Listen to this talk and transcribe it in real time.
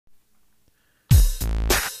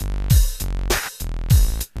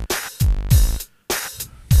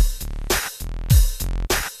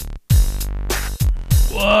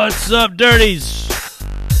What's up, dirties?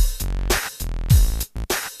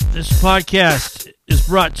 This podcast is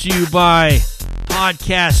brought to you by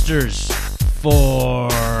Podcasters for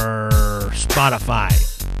Spotify.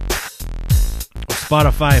 Or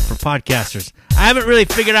Spotify for Podcasters. I haven't really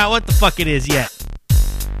figured out what the fuck it is yet.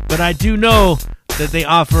 But I do know that they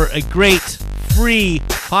offer a great free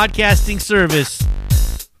podcasting service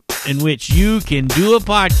in which you can do a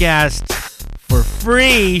podcast for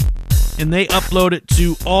free, and they upload it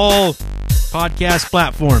to all podcast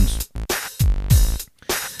platforms.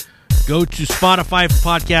 Go to Spotify for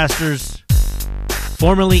Podcasters,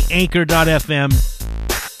 formerly Anchor.fm,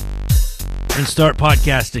 and start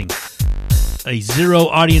podcasting. A zero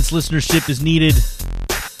audience listenership is needed.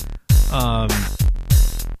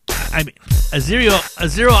 A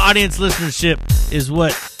zero audience listenership is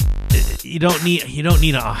what you don't need. You don't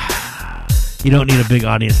need a big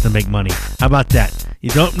audience to make money. How about that? You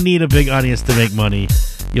don't need a big audience to make money.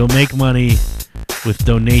 You'll make money with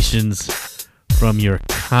donations from your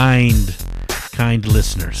kind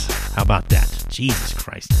listeners. How about that? Jesus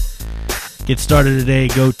Christ. Get started today.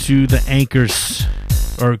 Go to the Anchors,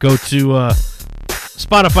 or go to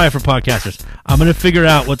Spotify for Podcasters. I'm going to figure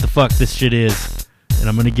out what the fuck this shit is, and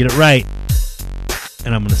I'm going to get it right,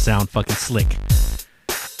 and I'm going to sound fucking slick.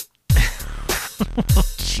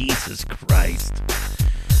 Jesus Christ.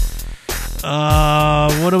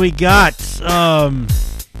 What do we got?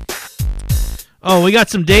 We got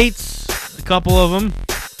some dates. A couple of them.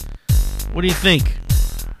 What do you think?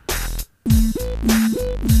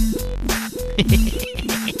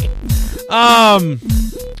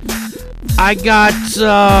 I got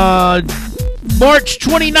March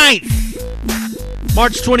 29th.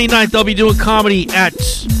 March 29th, I'll be doing comedy at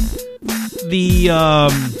the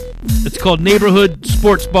it's called Neighborhood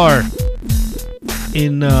Sports Bar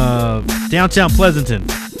in downtown Pleasanton.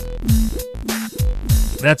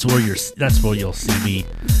 That's where you'll see me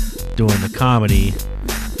doing the comedy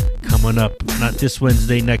coming up. Not this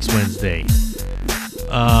Wednesday, next Wednesday.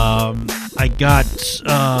 I got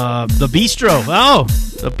the Bistro. Oh,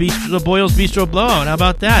 the Boyle's Bistro Blowout. How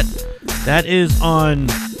about that? That is on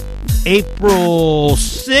April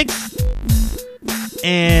 6th,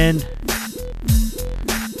 and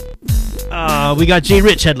we got Jay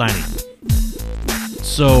Rich headlining.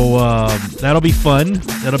 So that'll be fun.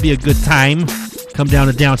 That'll be a good time. Come down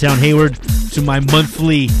to downtown Hayward to my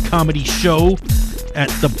monthly comedy show at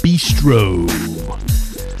the Bistro.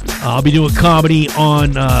 I'll be doing comedy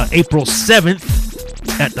on April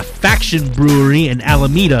 7th at the Faction Brewery in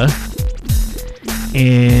Alameda.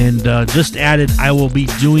 And just added, I will be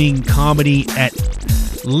doing comedy at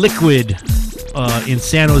Liquid in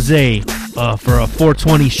San Jose for a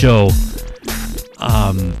 420 show.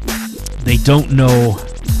 They don't know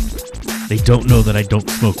that I don't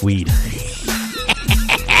smoke weed.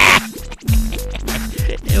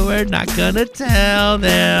 And we're not gonna tell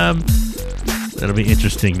them. That'll be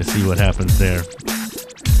interesting to see what happens there.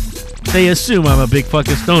 They assume I'm a big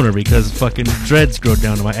fucking stoner because fucking dreads grow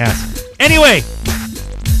down to my ass. Anyway,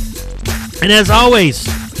 and as always,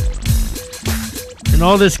 in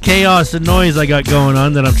all this chaos and noise I got going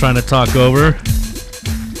on that I'm trying to talk over,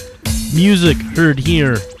 music heard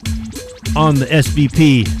here on the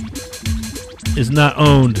SBP is not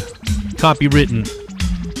owned, copywritten,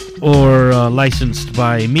 or licensed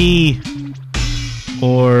by me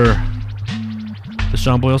or the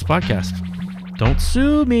Sean Boyles Podcast. Don't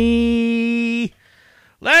sue me.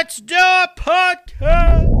 Let's do a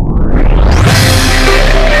podcast.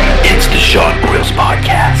 It's the Sean Boyles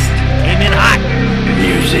Podcast. Came in hot.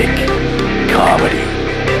 Music, comedy,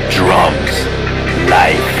 drums,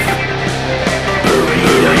 life.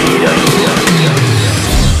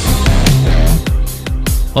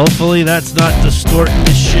 Hopefully that's not distorting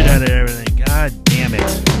the shit out of everything. God damn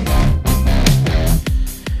it.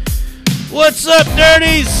 What's up,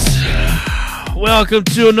 dirties? Welcome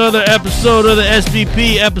to another episode of the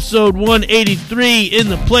SBP, episode 183, in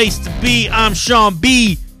the place to be. I'm Sean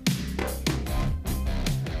B.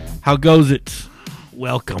 How goes it?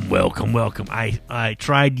 Welcome. I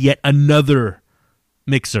tried yet another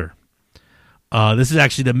mixer. This is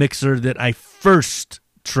actually the mixer that I first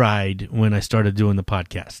tried when I started doing the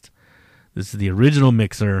podcast. This is the original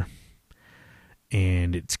mixer,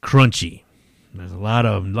 and it's crunchy. There's a lot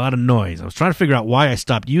of noise. I was trying to figure out why I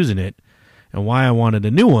stopped using it and why I wanted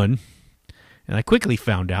a new one, and I quickly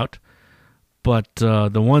found out. But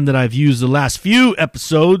the one that I've used the last few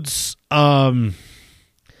episodes, I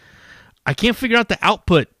can't figure out the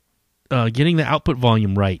output, getting the output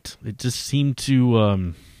volume right. It just seemed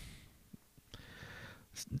to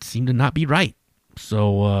not be right.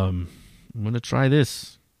 So I'm going to try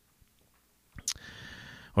this.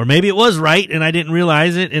 Or maybe it was right and I didn't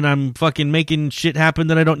realize it and I'm fucking making shit happen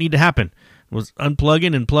that I don't need to happen. I was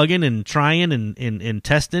unplugging and plugging and trying and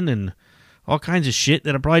testing and all kinds of shit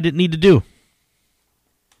that I probably didn't need to do.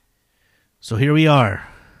 So here we are,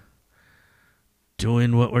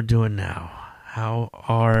 doing what we're doing now. How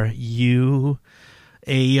are you?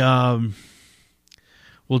 We'll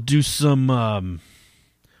do some,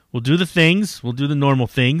 we'll do the things. We'll do the normal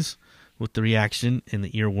things with the reaction and the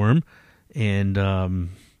earworm. And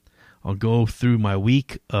I'll go through my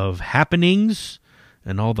week of happenings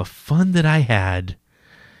and all the fun that I had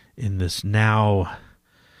in this now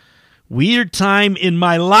weird time in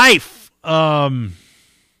my life. Had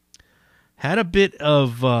a bit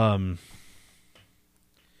of, I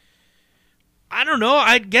don't know,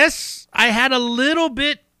 I guess I had a little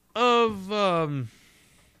bit of,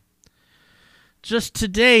 just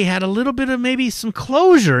today, had a little bit of maybe some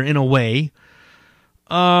closure in a way.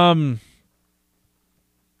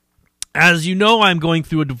 As you know, I'm going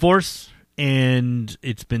through a divorce, and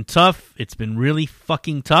it's been tough. It's been really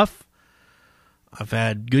fucking tough. I've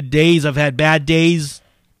had good days. I've had bad days.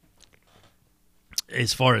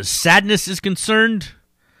 As far as sadness is concerned,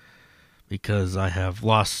 because I have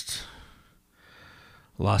lost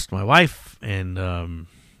my wife and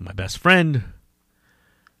my best friend,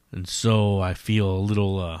 and so I feel a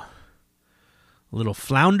little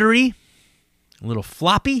floundery, a little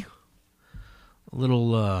floppy, a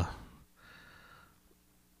little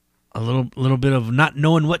bit of not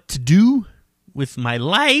knowing what to do with my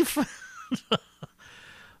life.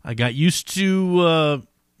 I got used to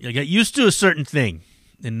a certain thing,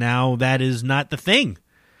 and now that is not the thing.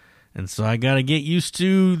 And so I got to get used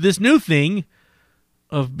to this new thing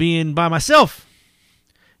of being by myself.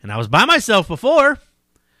 And I was by myself before,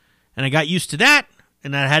 and I got used to that,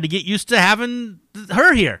 and I had to get used to having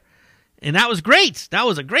her here. And that was great. That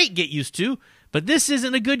was a great get used to. But this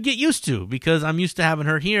isn't a good get used to, because I'm used to having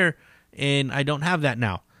her here, and I don't have that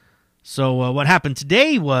now. So what happened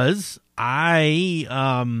today was I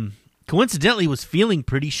coincidentally was feeling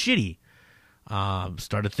pretty shitty.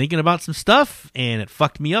 Started thinking about some stuff, and it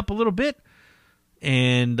fucked me up a little bit.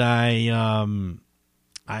 And I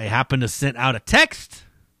happened to send out a text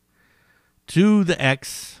to the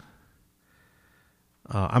ex.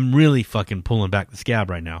 I'm really fucking pulling back the scab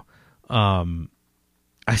right now.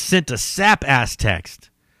 I sent a sap-ass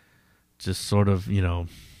text, just sort of,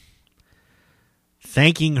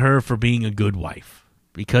 thanking her for being a good wife.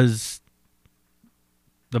 Because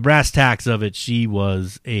the brass tacks of it, she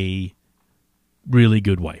was a really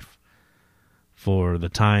good wife. For the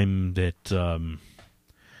time that,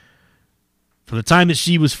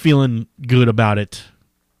 she was feeling good about it,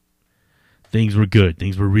 things were good.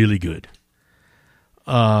 Things were really good.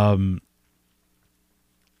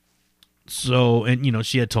 So, and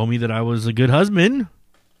she had told me that I was a good husband.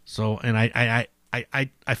 So, and I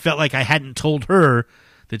felt like I hadn't told her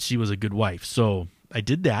that she was a good wife. So I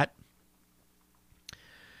did that.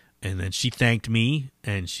 And then she thanked me,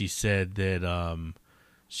 and she said that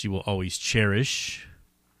she will always cherish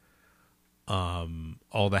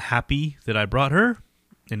all the happy that I brought her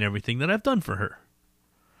and everything that I've done for her.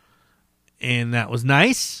 And that was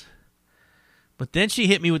nice. But then she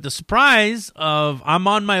hit me with the surprise of, I'm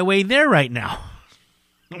on my way there right now.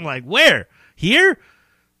 I'm like, where? Here?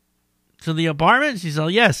 To the apartment? She said,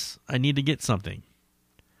 yes, I need to get something.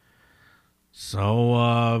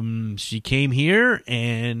 So she came here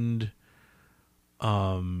and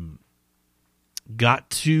got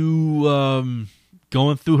to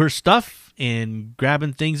going through her stuff and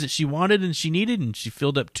grabbing things that she wanted and she needed. And she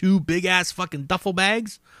filled up 2 big-ass fucking duffel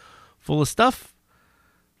bags full of stuff.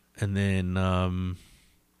 And then, and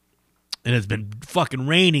it's been fucking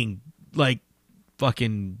raining like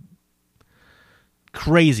fucking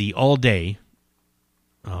crazy all day.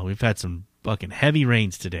 We've had some fucking heavy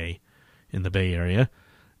rains today in the Bay Area.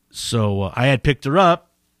 So I had picked her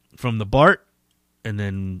up from the BART, and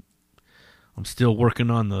then I'm still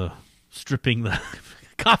working on the stripping the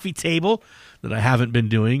coffee table that I haven't been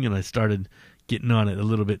doing, and I started getting on it a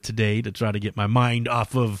little bit today to try to get my mind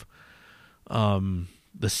off of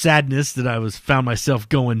the sadness that I found myself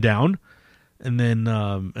going down. And then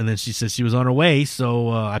she said she was on her way,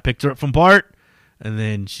 so I picked her up from BART, and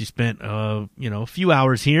then she spent a few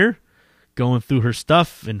hours here going through her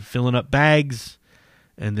stuff and filling up bags,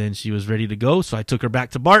 and then she was ready to go. So I took her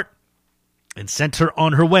back to BART and sent her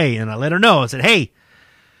on her way, and I let her know. I said, hey,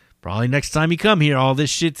 probably next time you come here, all this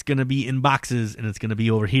shit's gonna be in boxes, and it's gonna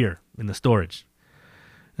be over here in the storage.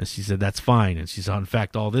 And she said, that's fine. And she said, in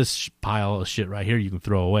fact, all this pile of shit right here you can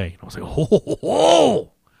throw away. And I was like,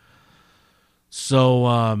 oh. So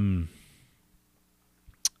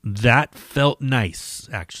that felt nice,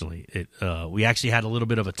 actually. We actually had a little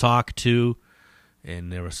bit of a talk, too,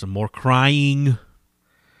 and there was some more crying,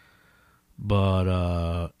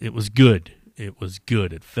 but it was good. It was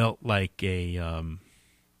good. It felt like some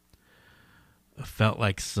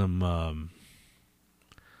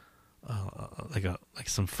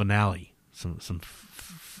some finale, some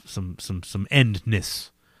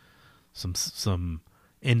endness, some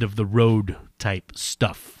end of the road type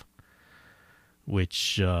stuff,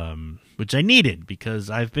 which I needed, because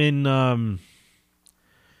I've been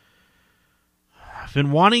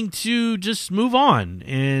wanting to just move on,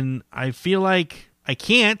 and I feel like I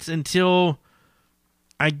can't until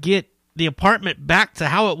I get the apartment back to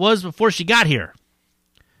how it was before she got here.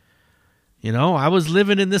 You know, I was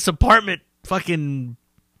living in this apartment fucking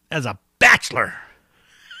as a bachelor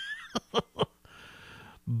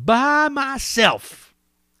by myself.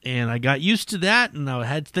 And I got used to that, and I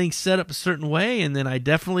had things set up a certain way, and then I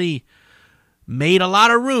definitely made a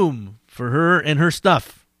lot of room for her and her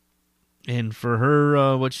stuff, and for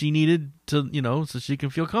her what she needed to, you know, so she can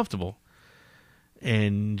feel comfortable.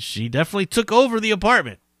 And she definitely took over the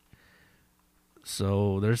apartment.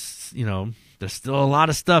 So there's still a lot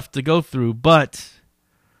of stuff to go through, but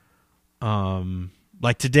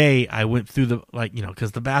like today I went through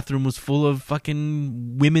because the bathroom was full of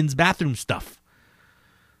fucking women's bathroom stuff.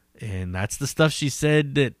 And that's the stuff she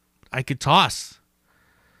said that I could toss.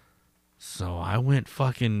 So I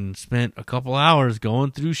spent a couple hours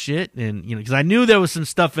going through shit, and because I knew there was some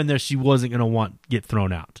stuff in there she wasn't going to get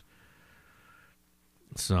thrown out.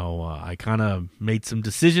 So I kind of made some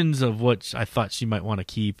decisions of what I thought she might want to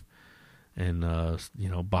keep, and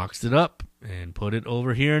boxed it up and put it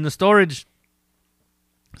over here in the storage.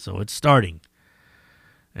 So it's starting.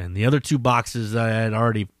 And the other 2 boxes I had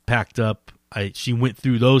already packed up, she went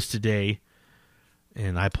through those today,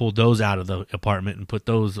 and I pulled those out of the apartment and put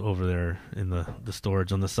those over there in the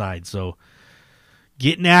storage on the side. So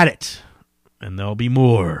getting at it, and there'll be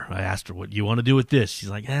more. I asked her, what do you want to do with this? She's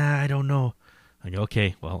like, I don't know. I go,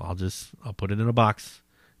 okay, well, I'll put it in a box.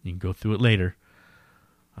 You can go through it later.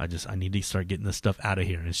 I need to start getting this stuff out of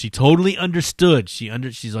here. And she totally understood.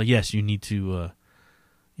 She's like, yes, you need to,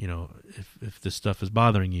 if this stuff is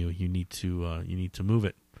bothering you, you need to move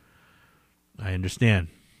it. I understand.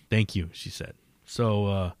 Thank you, she said.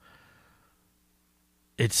 So,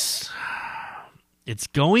 it's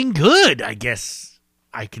going good, I guess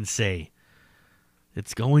I can say.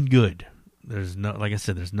 It's going good. There's no, like I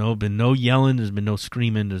said, been no yelling, there's been no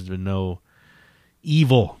screaming, there's been no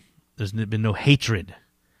evil, there's been no hatred.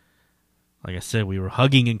 Like I said, we were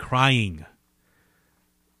hugging and crying,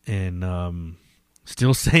 and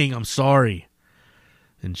still saying I'm sorry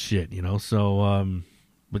and shit, So,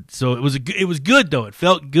 so it was good though. It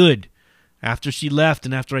felt good after she left,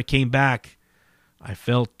 and after I came back, I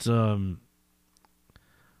felt I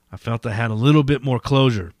had a little bit more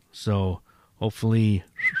closure. So hopefully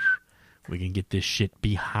we can get this shit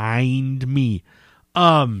behind me.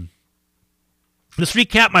 Let's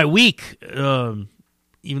recap my week.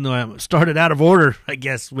 Even though I started out of order, I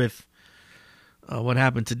guess, with what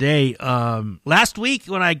happened today. Last week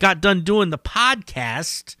when I got done doing the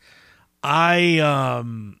podcast, I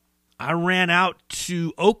ran out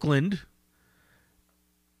to Oakland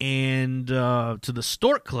and to the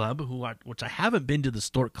Stork Club, which I haven't been to the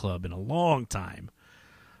Stork Club in a long time.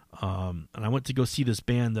 And I went to go see this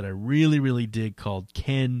band that I really, really dig called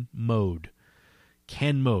Ken Mode.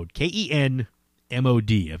 Ken Mode. KenMod.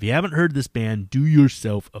 If you haven't heard this band, do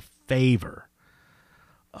yourself a favor.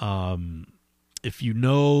 If you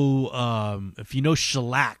know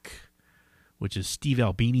Shellac, which is Steve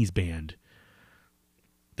Albini's band,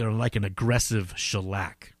 they're like an aggressive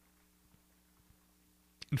shellac.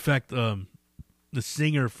 In fact, the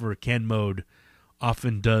singer for Ken Mode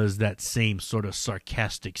often does that same sort of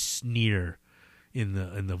sarcastic sneer in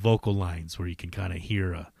the vocal lines, where you can kind of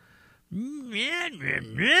hear a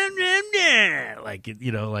like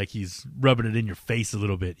like he's rubbing it in your face a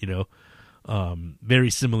little bit, very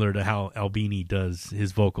similar to how Albini does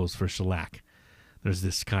his vocals for Shellac. There's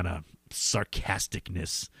this kind of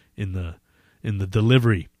sarcasticness in the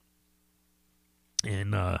delivery,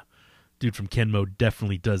 and dude from Ken Mode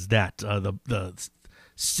definitely does that. The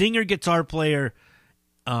singer, guitar player,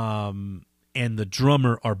 and the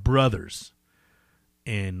drummer are brothers,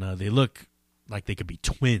 and they look like they could be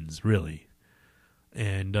twins, really.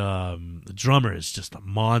 And the drummer is just a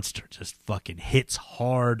monster, just fucking hits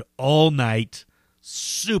hard all night,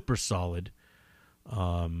 super solid.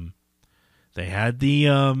 They had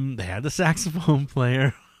the saxophone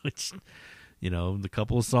player, which, the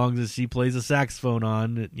couple of songs that she plays a saxophone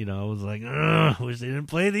on, it was like, wish they didn't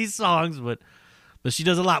play these songs, but But she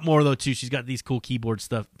does a lot more though too. She's got these cool keyboard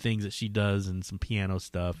things that she does, and some piano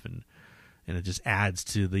stuff, and it just adds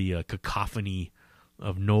to the cacophony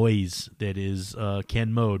of noise that is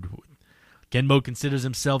Ken Mode. Ken Mode considers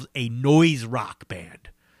himself a noise rock band.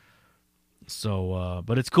 So,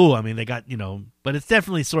 but it's cool. I mean, they got, but it's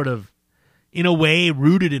definitely sort of, in a way,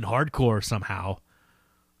 rooted in hardcore somehow.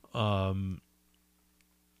 But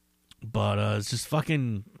it's just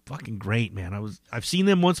fucking great, man. I've seen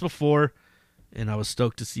them once before, and I was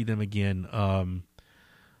stoked to see them again.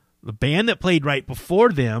 The band that played right before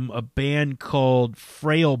them, a band called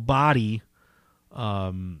Frail Body,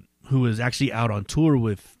 who is actually out on tour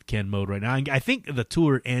with Ken Mode right now. I think the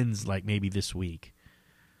tour ends like maybe this week.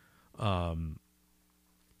 But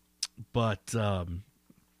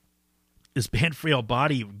this band Frail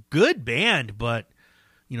Body, good band, but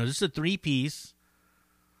just a 3-piece.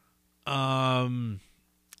 Drummer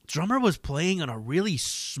was playing on a really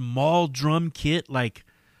small drum kit, like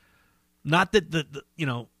not that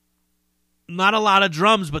not a lot of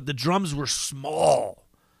drums, but the drums were small.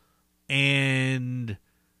 And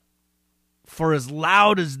for as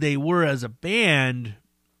loud as they were as a band,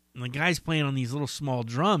 the guy's playing on these little small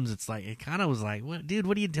drums, it kind of was like, what, dude,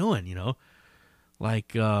 what are you doing? Like,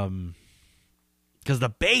 because the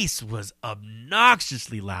bass was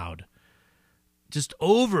obnoxiously loud, just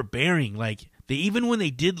overbearing. Like, even when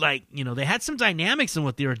they did, they had some dynamics in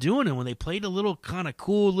what they were doing, and when they played a little kind of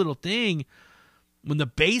cool little thing, when the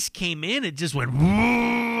bass came in, it just went,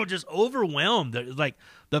 just overwhelmed. It was like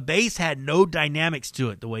the bass had no dynamics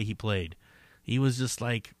to it the way he played. He was just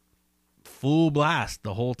like full blast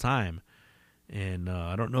the whole time. And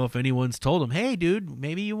I don't know if anyone's told him, hey, dude,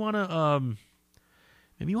 maybe you want to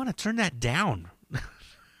turn that down.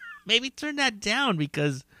 Maybe turn that down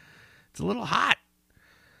because it's a little hot.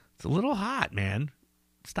 It's a little hot, man.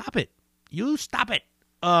 Stop it. You stop it.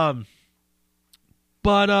 Oh,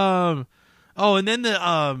 and then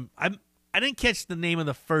I didn't catch the name of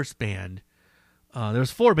the first band. There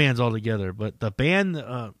was 4 bands altogether, but the band,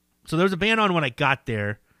 so there was a band on when I got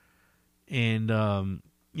there, and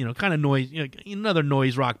kind of noise, another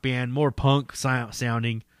noise rock band, more punk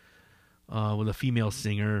sounding, with a female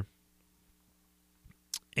singer,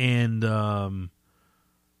 and a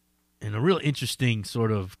real interesting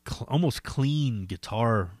sort of almost clean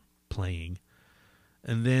guitar playing.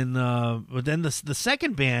 And then, but then the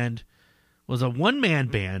second band was a one-man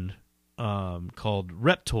band called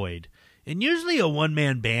Reptoid. And usually a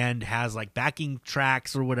one-man band has like backing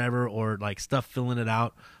tracks or whatever, or like stuff filling it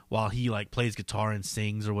out while he like plays guitar and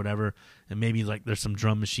sings or whatever. And maybe like there's some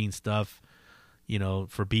drum machine stuff,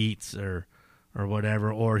 for beats or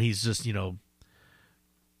whatever. Or he's just,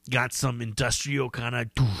 got some industrial kind of,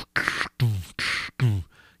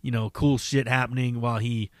 cool shit happening while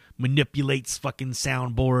he manipulates fucking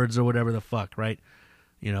soundboards or whatever the fuck, right?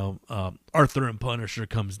 Arthur and Punisher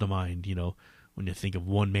comes to mind, when you think of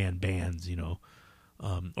one-man bands,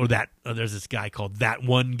 or that there's this guy called That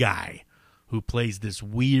One Guy who plays this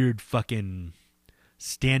weird fucking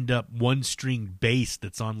stand-up one-string bass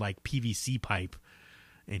that's on like PVC pipe,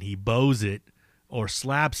 and he bows it or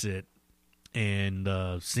slaps it and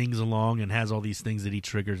sings along and has all these things that he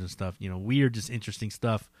triggers and stuff, weird, just interesting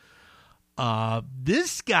stuff.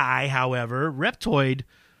 This guy, however, Reptoid,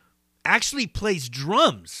 actually plays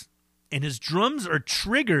drums, and his drums are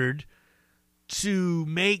triggered to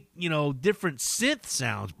make, different synth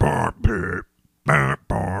sounds. You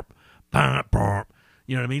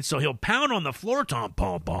know what I mean? So he'll pound on the floor tom,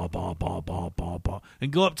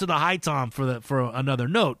 and go up to the high tom for another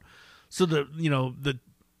note. So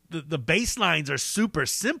the bass lines are super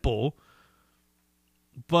simple,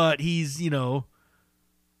 but he's, or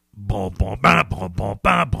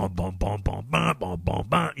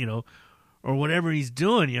whatever he's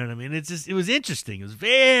doing, you know what I mean? It was interesting. It was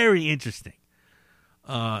very interesting.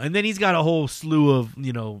 And then he's got a whole slew of,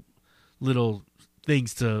 little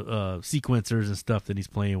things to sequencers and stuff that he's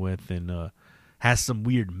playing with, and has some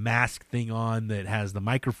weird mask thing on that has the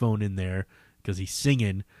microphone in there because he's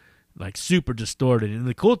singing like super distorted. And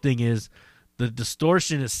the cool thing is the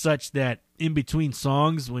distortion is such that in between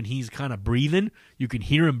songs, when he's kind of breathing, you can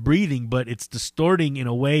hear him breathing, but it's distorting in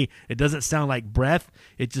a way. It doesn't sound like breath.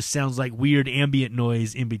 It just sounds like weird ambient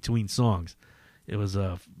noise in between songs. It was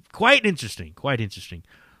quite interesting.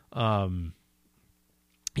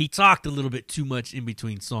 He talked a little bit too much in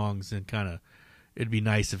between songs, and kind of it'd be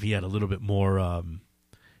nice if he had a little bit more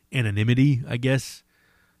anonymity, I guess.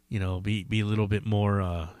 Be a little bit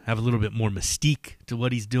more, have a little bit more mystique to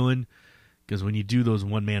what he's doing. Because when you do those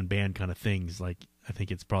one-man band kind of things, like, I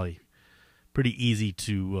think it's probably pretty easy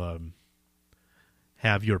to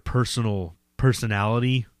have your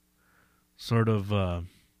personality sort of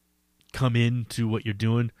come into what you're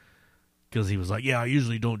doing, because he was like, yeah, I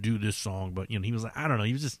usually don't do this song, but he was like, I don't know,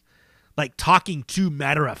 he was just like talking too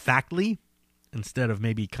matter-of-factly instead of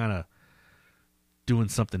maybe kind of doing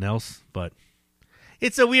something else. But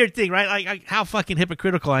it's a weird thing, right? Like how fucking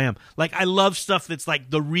hypocritical I am. Like, I love stuff that's like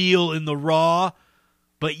the real and the raw,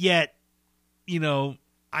 but yet,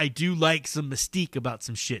 I do like some mystique about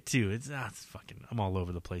some shit too. It's fucking, I'm all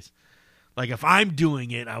over the place. Like, if I'm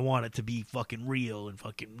doing it, I want it to be fucking real and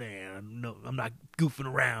fucking, man, no, I'm not goofing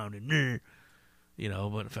around and,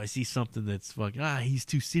 but if I see something that's fucking, he's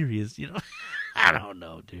too serious, I don't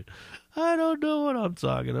know, dude. I don't know what I'm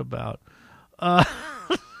talking about. But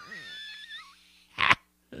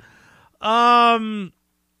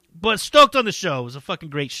stoked on the show. It was a fucking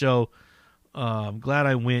great show. I'm glad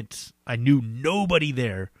I went. I knew nobody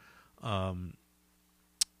there. But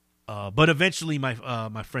eventually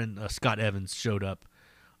my friend Scott Evans showed up.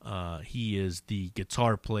 He is the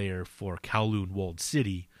guitar player for Kowloon Walled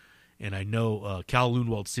City. And I know Kowloon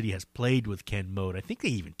Walled City has played with Ken Mode. I think they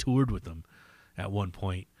even toured with them at one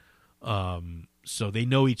point. So they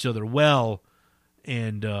know each other well.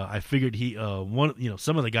 And I figured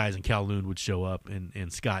some of the guys in Kowloon would show up,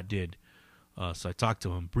 and Scott did. So I talked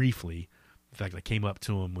to him briefly. In fact, I came up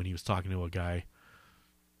to him when he was talking to a guy.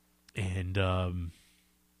 And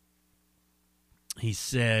he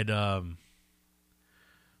said, what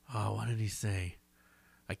did he say?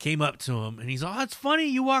 I came up to him, and he's, it's funny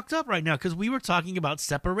you walked up right now, because we were talking about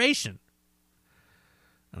separation.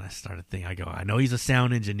 And I started thinking, I know he's a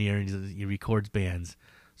sound engineer, and he records bands.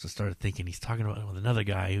 So I started thinking he's talking about with another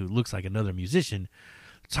guy who looks like another musician.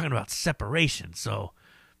 They're talking about separation. So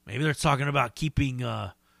maybe they're talking about keeping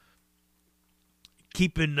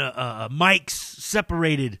mics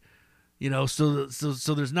separated, so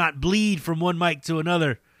there's not bleed from one mic to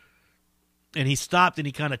another. And he stopped and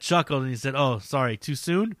he kind of chuckled and he said, "Oh, sorry, too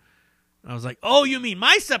soon?" And I was like, "Oh, you mean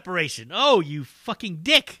my separation? Oh, you fucking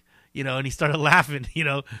dick!" And he started laughing.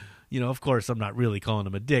 Of course, I'm not really calling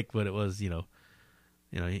him a dick, but it was, and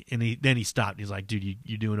then he stopped. He's like, "Dude,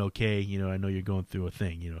 you're doing okay. I know you're going through a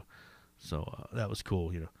thing. So that was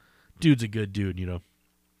cool. Dude's a good dude.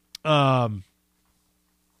 So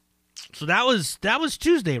that was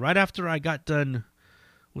Tuesday, right after I got done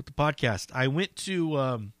with the podcast. I went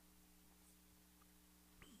to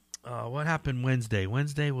what happened Wednesday?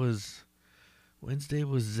 Wednesday was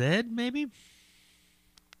Zed, maybe?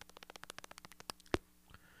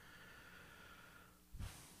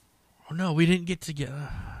 Oh no, we didn't get to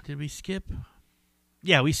did we skip?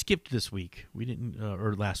 Yeah, we skipped this week. We didn't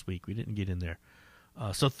or last week. We didn't get in there.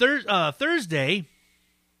 So Thursday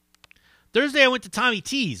I went to Tommy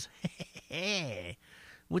T's.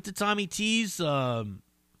 Went to Tommy T's. Some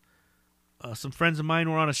friends of mine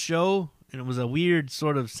were on a show, and it was a weird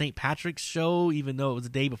sort of St. Patrick's show, even though it was the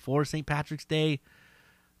day before St. Patrick's Day.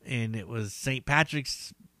 And it was St.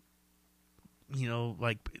 Patrick's,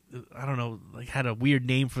 like, I don't know, like had a weird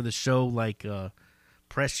name for the show, like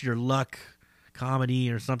Press Your Luck Comedy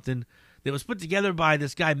or something. That was put together by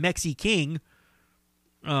this guy, Mexi King,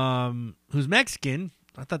 who's Mexican.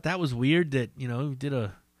 I thought that was weird that, he did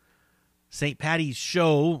a St. Patty's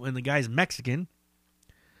show and the guy's Mexican.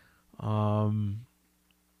 And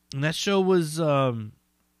that show was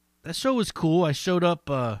cool. I showed up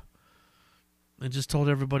and just told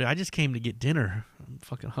everybody I just came to get dinner. I'm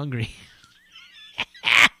fucking hungry.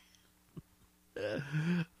 I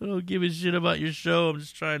don't give a shit about your show. I'm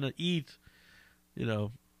just trying to eat,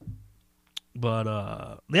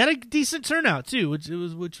 But they had a decent turnout too, which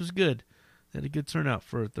was good. They had a good turnout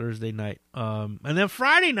for a Thursday night. And then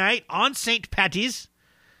Friday night on St. Patty's,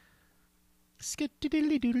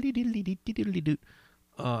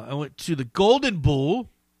 I went to the Golden Bull.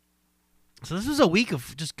 So this was a week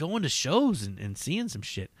of just going to shows and seeing some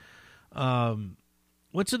shit.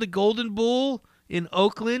 Went to the Golden Bull in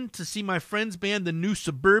Oakland to see my friend's band, the New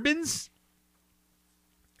Suburbans,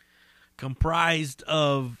 comprised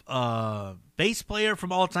of bass player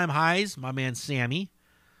from All Time Highs, my man Sammy,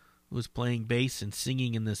 who was playing bass and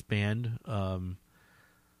singing in this band.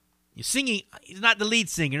 Singing, he's not the lead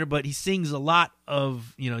singer, but he sings a lot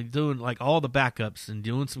of, doing like all the backups and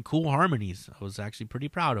doing some cool harmonies. I was actually pretty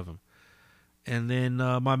proud of him. And then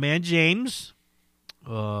my man James,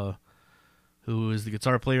 who is the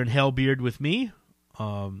guitar player in Hellbeard with me.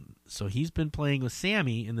 So he's been playing with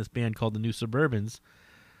Sammy in this band called the New Suburbans.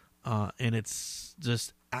 And it's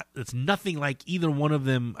nothing like either one of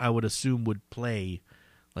them I would assume would play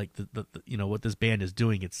like the what this band is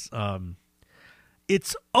doing. It's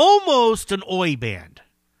almost an oi band.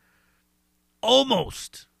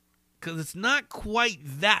 Almost. Because it's not quite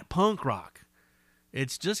that punk rock.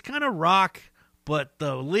 It's just kind of rock, but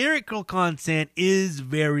the lyrical content is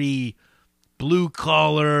very blue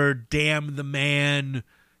collar, damn the man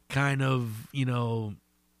kind of,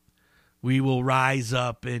 we will rise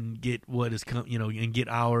up and get what is and get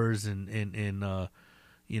ours and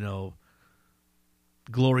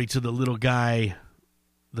glory to the little guy,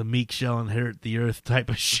 the meek shall inherit the earth type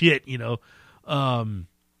of shit, I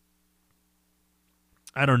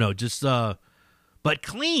don't know, just but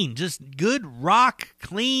clean, just good rock,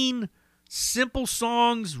 clean, simple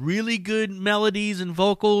songs, really good melodies and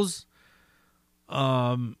vocals.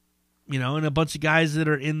 And a bunch of guys that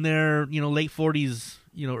are in their, late 40s,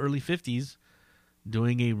 early 50s,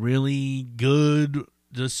 doing a really good,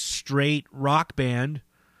 just straight rock band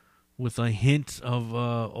with a hint of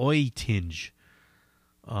oi tinge.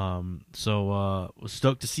 So was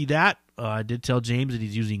stoked to see that. I did tell James that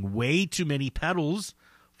he's using way too many pedals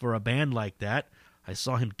for a band like that. I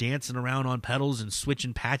saw him dancing around on pedals and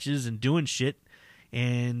switching patches and doing shit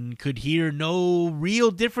and could hear no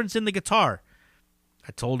real difference in the guitar.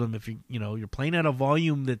 I told him if you're playing at a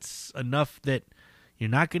volume that's enough that you're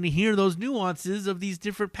not going to hear those nuances of these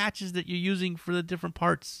different patches that you're using for the different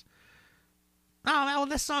parts. Oh, well,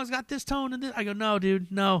 this song's got this tone and this. I go, no,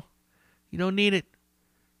 dude, no. You don't need it.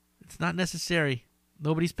 It's not necessary.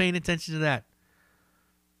 Nobody's paying attention to that.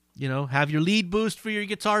 Have your lead boost for your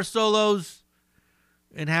guitar solos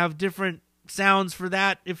and have different sounds for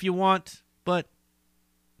that if you want, but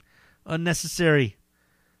unnecessary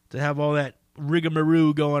to have all that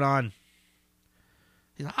rigamaroo going on.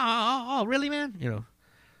 He's like, oh, really, man?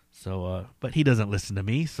 So, but he doesn't listen to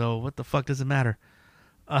me, so what the fuck does it matter?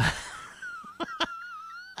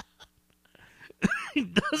 He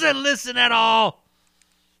doesn't listen at all.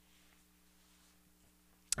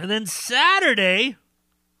 And then Saturday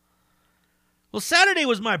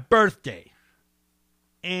was my birthday.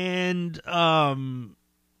 And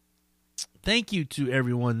thank you to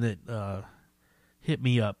everyone that hit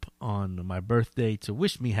me up on my birthday to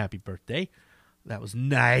wish me happy birthday. That was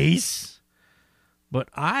nice. But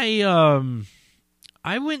I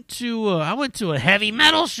went to a heavy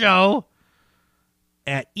metal show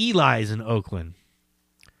at Eli's in Oakland.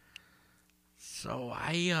 So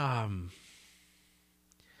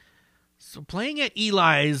so playing at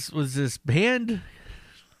Eli's was this band.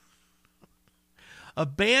 A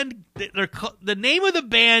band, the name of the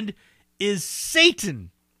band is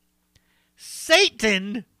Satan.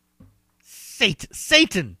 Satan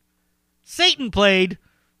played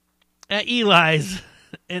at Eli's.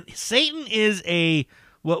 And Satan is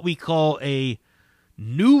what we call a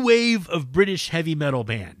new wave of British heavy metal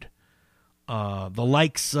band. The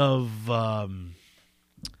likes of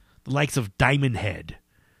Diamond Head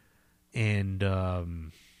and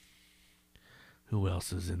who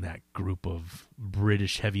else is in that group of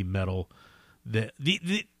British heavy metal?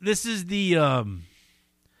 These are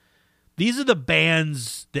the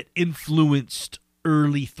bands that influenced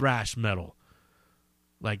early thrash metal,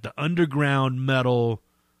 like the underground metal,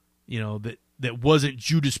 that wasn't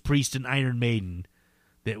Judas Priest and Iron Maiden,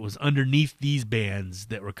 that was underneath these bands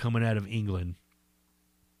that were coming out of England.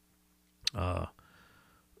 I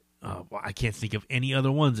can't think of any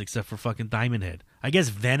other ones except for fucking Diamond Head. I guess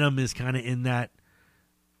Venom is kind of in that.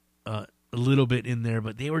 A little bit in there,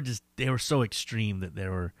 but they were so extreme that they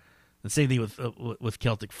were the same thing with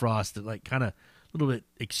Celtic Frost, that like kind of a little bit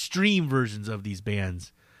extreme versions of these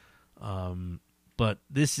bands. But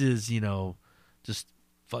this is, just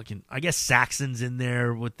fucking, I guess Saxon's in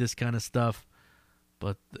there with this kind of stuff,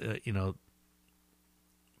 but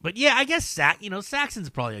but yeah, I guess Saxon's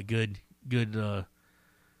probably a good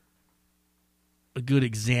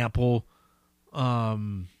example.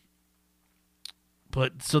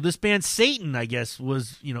 But so this band Satan, I guess,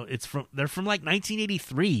 was, they're from like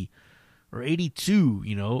 1983 or 82,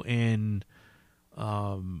 and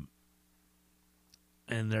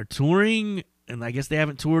they're touring, and I guess they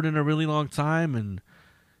haven't toured in a really long time, and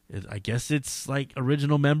I guess it's like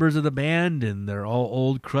original members of the band, and they're all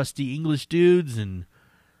old crusty English dudes, and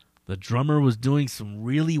the drummer was doing some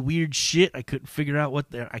really weird shit. I couldn't figure out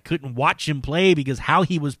I couldn't watch him play because how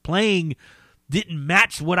he was playing didn't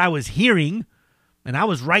match what I was hearing. And I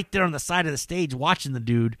was right there on the side of the stage watching the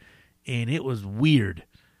dude, and it was weird.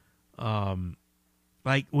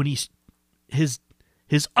 Like when his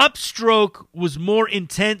upstroke was more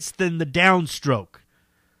intense than the downstroke.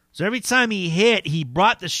 So every time he hit, he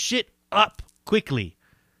brought the shit up quickly.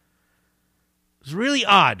 It was really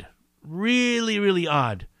odd. Really, really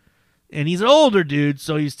odd. And he's an older dude,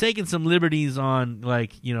 so he's taking some liberties on, they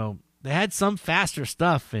had some faster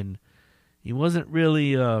stuff, and he wasn't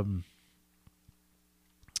really,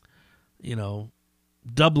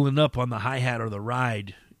 doubling up on the hi-hat or the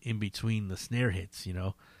ride in between the snare hits, you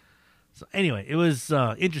know. So anyway, it was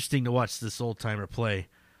interesting to watch this old-timer play.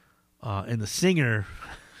 And the singer,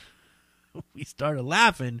 we started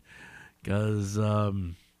laughing because a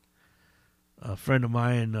friend of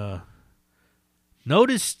mine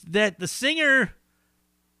noticed that the singer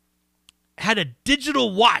had a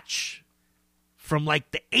digital watch from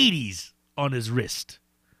like the 80s on his wrist.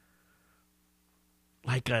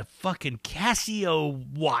 Like a fucking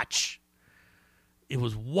Casio watch. It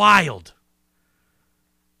was wild.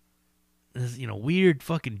 This, you know, weird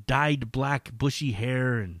fucking dyed black bushy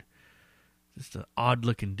hair and just an odd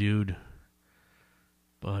looking dude.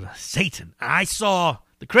 But Satan. I saw,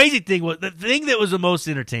 the crazy thing was, the thing that was the most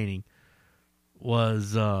entertaining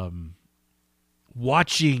was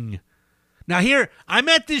watching. Now here, I'm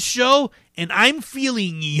at this show and I'm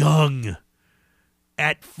feeling young.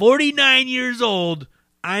 At 49 years old,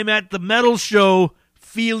 I'm at the metal show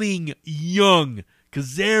feeling young.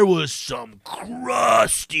 Because there was some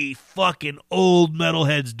crusty fucking old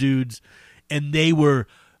metalheads dudes. And they were,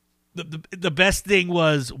 the best thing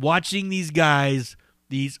was watching these guys,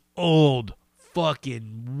 these old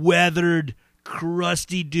fucking weathered,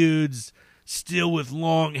 crusty dudes, still with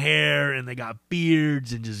long hair, and they got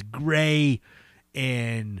beards and just gray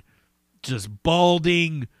and just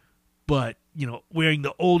balding, but, you know, wearing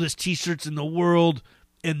the oldest t-shirts in the world,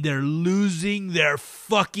 and they're losing their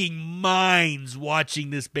fucking minds watching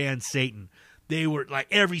this band Satan. They were like,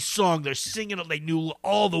 every song they're singing, they knew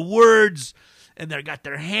all the words, and they got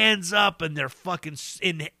their hands up, and they're fucking,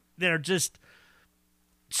 and they're just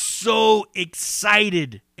so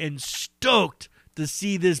excited and stoked to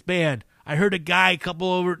see this band. I heard a guy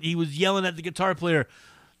he was yelling at the guitar player,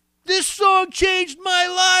 "This song changed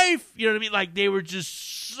my life!" You know what I mean? Like, they were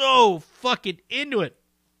just so fucking into it.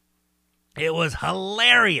 It was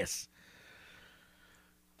hilarious.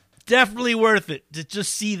 Definitely worth it to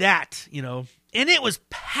just see that, you know. And it was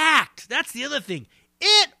packed. That's the other thing.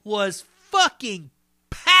 It was fucking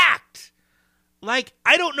packed. Like,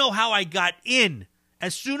 I don't know how I got in.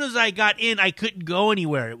 As soon as I got in, I couldn't go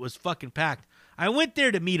anywhere. It was fucking packed. I went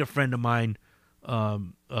there to meet a friend of mine,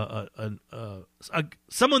 someone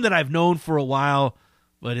that I've known for a while,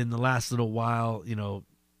 but in the last little while, you know,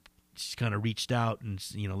 she's kind of reached out and,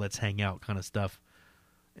 you know, let's hang out kind of stuff.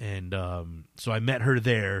 And so I met her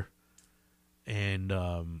there, and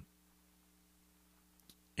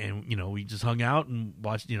you know, we just hung out and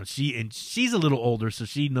watched. You know, she's a little older, so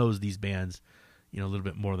she knows these bands, you know, a little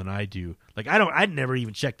bit more than I do. Like, I'd never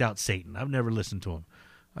even checked out Satan. I've never listened to him.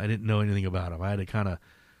 I didn't know anything about him. I had to kind of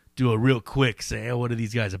do a real quick say, "Hey, what are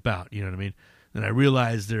these guys about?" You know what I mean? Then I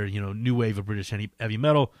realized they're, you know, new wave of British heavy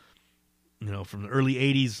metal, you know, from the early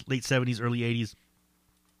 80s, late 70s, early 80s.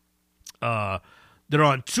 They're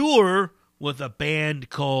on tour with a band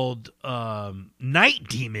called Night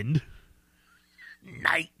Demon.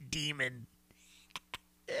 Night Demon.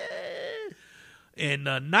 And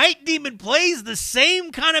Night Demon plays the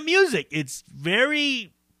same kind of music. It's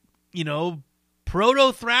very, you know,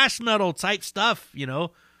 proto thrash metal type stuff, you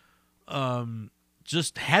know.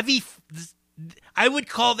 Just heavy. I would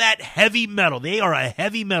call that heavy metal. They are a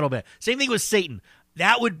heavy metal band. Same thing with Satan.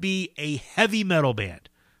 That would be a heavy metal band.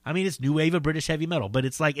 I mean, it's new wave of British heavy metal, but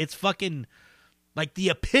it's like, it's fucking like the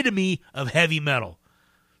epitome of heavy metal.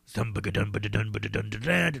 You know,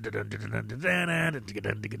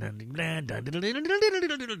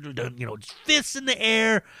 fists in the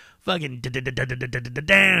air, fucking,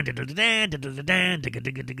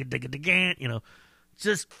 you know,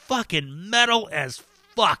 just fucking metal as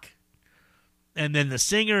fuck. And then the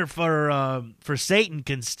singer for Satan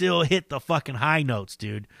can still hit the fucking high notes,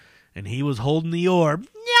 dude. And he was holding the orb,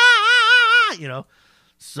 you know.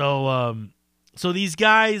 So these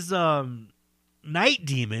guys, Night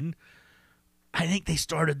Demon, I think they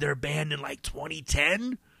started their band in like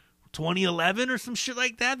 2010, 2011 or some shit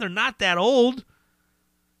like that. They're not that old.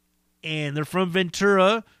 And they're from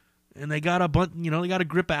Ventura, and they got a bunch, you know, they got a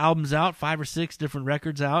grip of albums out, 5 or 6 different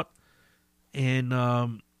records out.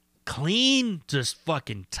 And clean, just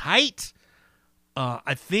fucking tight.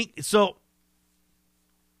 I think so.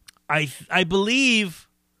 I believe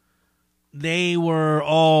they were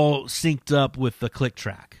all synced up with the click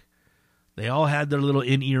track. They all had their little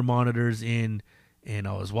in-ear monitors in, and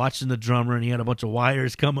I was watching the drummer, and he had a bunch of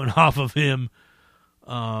wires coming off of him.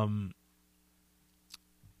 And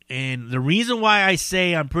the reason why I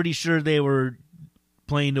say I'm pretty sure they were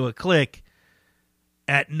playing to a click,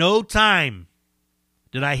 at no time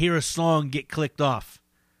did I hear a song get clicked off.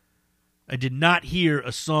 I did not hear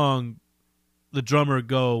a song, the drummer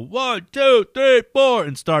go 1, 2, 3, 4,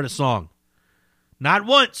 and start a song. Not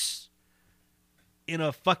once. in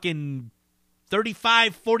a fucking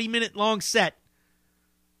 35, 40-minute long set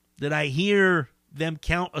that I hear them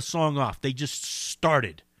count a song off. They just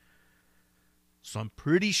started. So I'm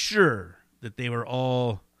pretty sure that they were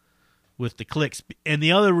all with the clicks. And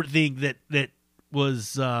the other thing that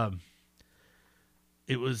was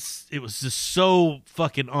it was just so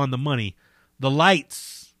fucking on the money. The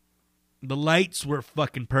lights were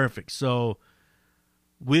fucking perfect. So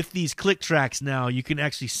with these click tracks now, you can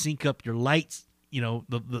actually sync up your lights. You know,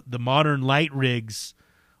 the modern light rigs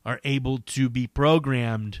are able to be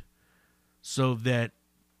programmed so that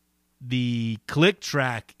the click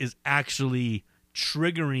track is actually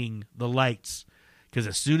triggering the lights. Because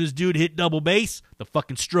as soon as dude hit double bass, the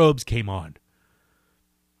fucking strobes came on.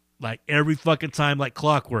 Like every fucking time, like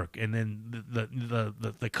clockwork. And then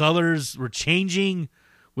the colors were changing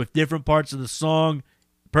with different parts of the song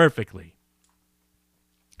perfectly.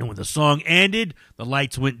 And when the song ended, the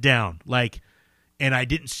lights went down. And I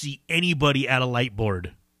didn't see anybody at a light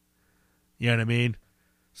board. You know what I mean?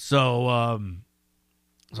 So I'm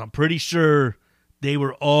pretty sure they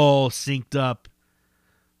were all synced up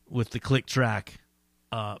with the click track.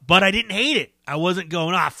 But I didn't hate it. I wasn't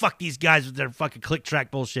going, fuck these guys with their fucking click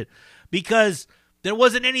track bullshit. Because there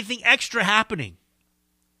wasn't anything extra happening.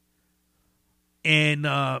 And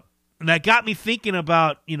that got me thinking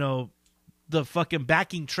about, you know, the fucking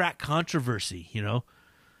backing track controversy, you know.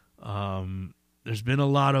 There's been a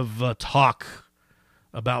lot of talk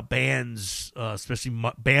about bands,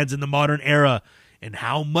 especially bands in the modern era, and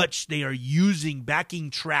how much they are using backing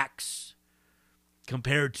tracks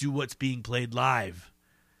compared to what's being played live.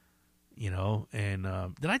 You know, and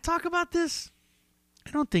did I talk about this?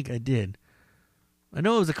 I don't think I did. I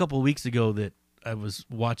know it was a couple of weeks ago that I was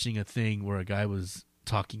watching a thing where a guy was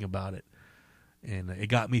talking about it, and it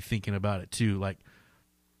got me thinking about it too. Like,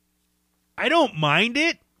 I don't mind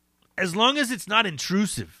it as long as it's not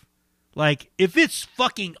intrusive. Like, if it's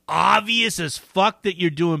fucking obvious as fuck that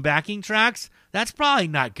you're doing backing tracks, that's probably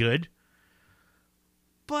not good.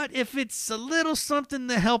 But if it's a little something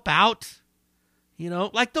to help out, you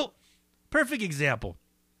know, like the perfect example,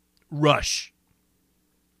 Rush.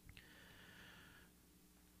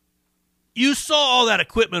 You saw all that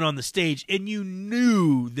equipment on the stage, and you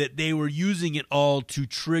knew that they were using it all to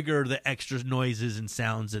trigger the extra noises and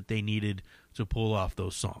sounds that they needed to pull off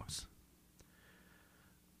those songs.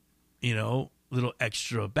 You know, little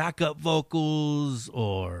extra backup vocals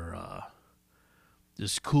or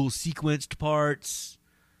just cool sequenced parts.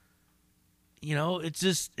 You know, it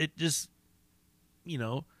just, you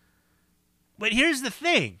know. But here's the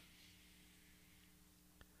thing.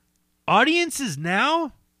 Audiences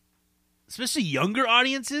now, especially younger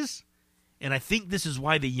audiences, and I think this is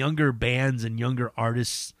why the younger bands and younger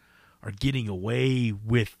artists are getting away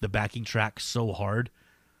with the backing track so hard.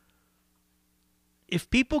 If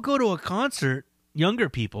people go to a concert, younger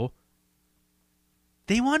people,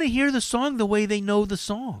 they want to hear the song the way they know the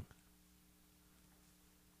song.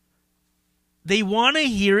 They want to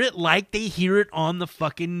hear it like they hear it on the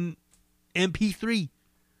fucking MP3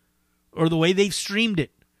 or the way they've streamed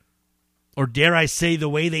it. Or dare I say the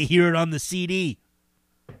way they hear it on the CD.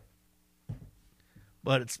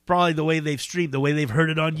 But it's probably the way they've streamed, the way they've heard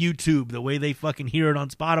it on YouTube, the way they fucking hear it on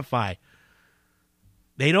Spotify.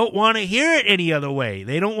 They don't want to hear it any other way.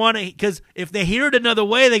 They don't want to, because if they hear it another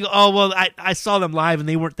way, they go, oh, well, I saw them live and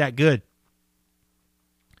they weren't that good.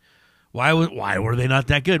 Why were they not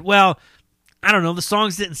that good? Well, I don't know. The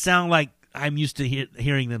songs didn't sound like I'm used to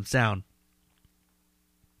hearing them sound.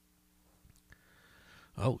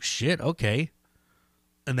 Oh, shit, okay.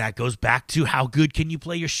 And that goes back to how good can you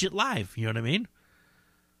play your shit live? You know what I mean?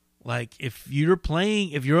 Like, if you're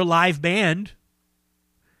a live band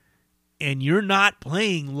and you're not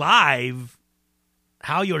playing live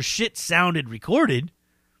how your shit sounded recorded,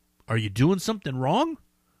 are you doing something wrong?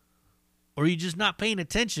 Or are you just not paying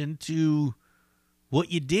attention to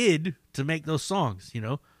what you did to make those songs, you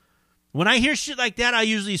know? When I hear shit like that, I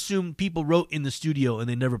usually assume people wrote in the studio and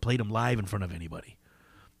they never played them live in front of anybody.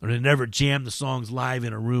 Or they never jammed the songs live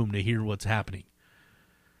in a room to hear what's happening.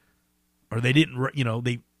 Or they didn't, you know,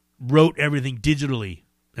 they wrote everything digitally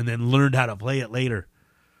and then learned how to play it later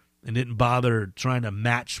and didn't bother trying to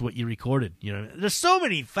match what you recorded. You know, there's so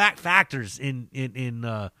many factors in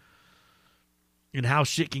how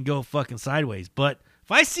shit can go fucking sideways. But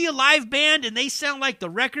if I see a live band and they sound like the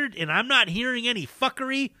record and I'm not hearing any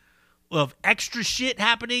fuckery of extra shit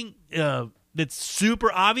happening that's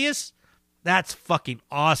super obvious, that's fucking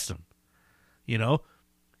awesome. You know,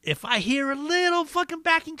 if I hear a little fucking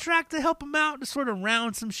backing track to help them out, to sort of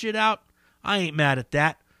round some shit out, I ain't mad at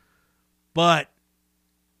that. But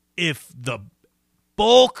if the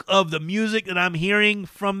bulk of the music that I'm hearing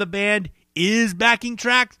from the band is backing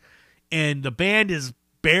tracks, and the band is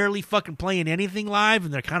barely fucking playing anything live,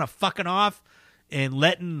 and they're kind of fucking off and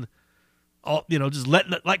letting, just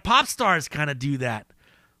letting, like pop stars kind of do that.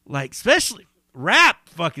 Like, especially rap,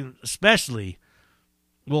 fucking especially,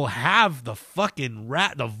 will have the fucking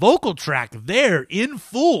the vocal track there in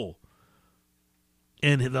full,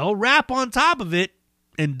 and they'll rap on top of it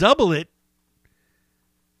and double it.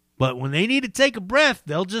 But when they need to take a breath,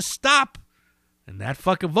 they'll just stop, and that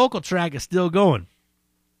fucking vocal track is still going.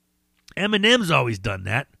 Eminem's always done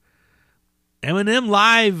that. Eminem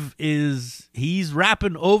live he's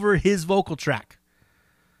rapping over his vocal track.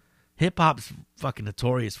 Hip-hop's fucking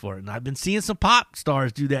notorious for it, and I've been seeing some pop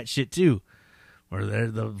stars do that shit too,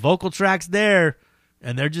 where the vocal track's there,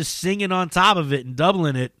 and they're just singing on top of it and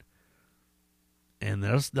doubling it, and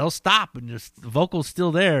they'll stop, and just the vocal's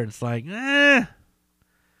still there. It's like,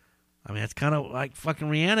 I mean, it's kind of like fucking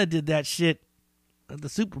Rihanna did that shit at the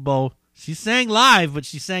Super Bowl. She sang live, but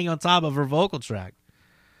she sang on top of her vocal track.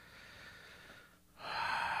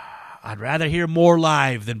 I'd rather hear more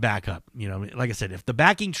live than backup. Like I said, if the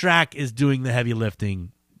backing track is doing the heavy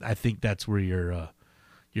lifting, I think that's where you're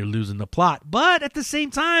losing the plot. But at the same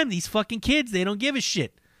time, these fucking kids, they don't give a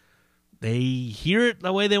shit. They hear it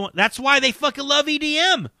the way they want. That's why they fucking love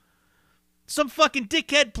EDM. Some fucking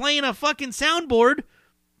dickhead playing a fucking soundboard,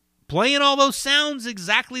 playing all those sounds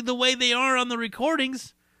exactly the way they are on the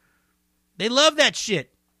recordings. They love that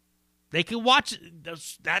shit. They can watch it.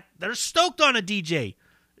 They're stoked on a DJ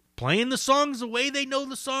playing the songs the way they know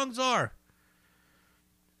the songs are.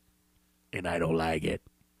 And I don't like it.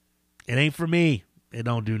 It ain't for me. It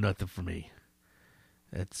don't do nothing for me.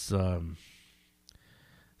 It's not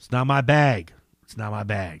my bag. It's not my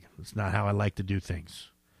bag. It's not how I like to do things.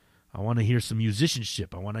 I want to hear some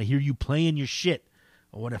musicianship. I want to hear you playing your shit.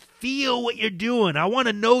 I want to feel what you're doing. I want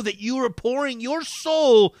to know that you are pouring your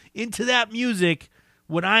soul into that music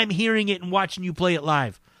when I'm hearing it and watching you play it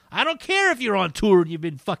live. I don't care if you're on tour and you've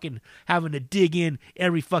been fucking having to dig in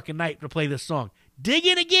every fucking night to play this song. Dig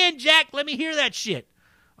in again, Jack. Let me hear that shit.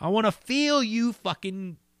 I want to feel you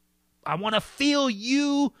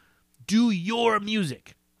do your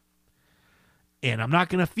music. And I'm not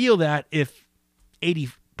going to feel that if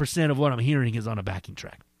 80% of what I'm hearing is on a backing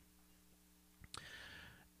track.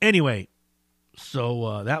 Anyway,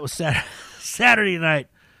 so that was Saturday night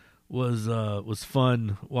was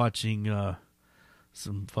fun watching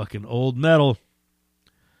some fucking old metal.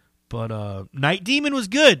 But Night Demon was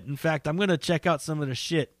good. In fact, I'm gonna check out some of their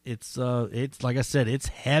shit. It's like I said, it's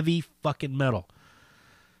heavy fucking metal.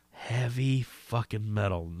 Heavy fucking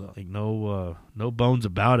metal. Like no bones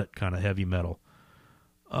about it kind of heavy metal.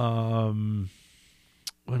 What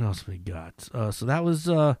else we got? So that was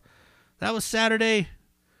Saturday.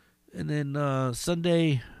 And then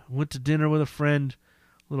Sunday, went to dinner with a friend,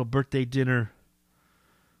 little birthday dinner.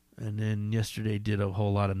 And then yesterday did a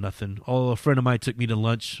whole lot of nothing. A friend of mine took me to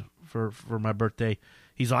lunch for my birthday.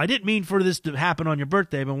 He's like, I didn't mean for this to happen on your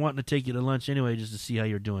birthday, but I'm wanting to take you to lunch anyway just to see how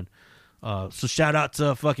you're doing. So shout out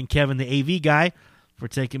to fucking Kevin, the AV guy, for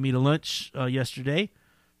taking me to lunch yesterday.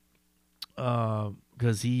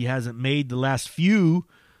 Because he hasn't made the last few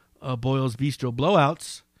Boyle's Bistro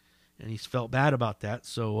blowouts. And he's felt bad about that,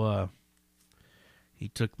 so he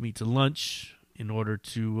took me to lunch in order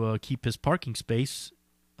to keep his parking space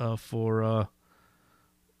for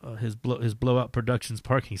his Blowout Productions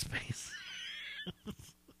parking space.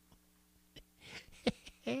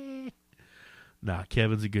 Nah,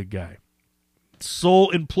 Kevin's a good guy. Sole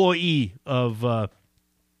employee of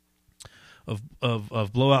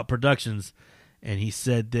Blowout Productions, and he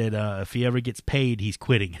said that if he ever gets paid, he's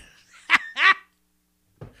quitting.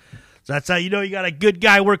 So that's how you know you got a good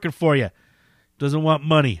guy working for you. Doesn't want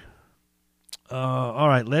money. All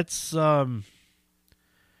right, let's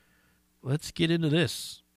get into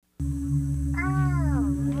this.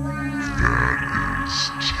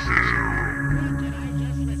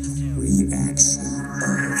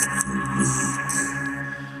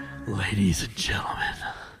 Ladies and gentlemen,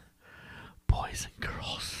 boys and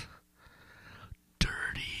girls,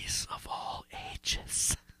 dirties of all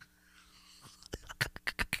ages.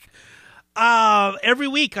 Every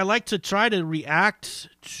week I like to try to react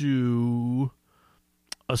to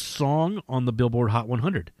a song on the Billboard Hot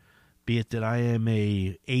 100. Be it that I am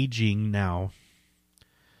a aging metalhead.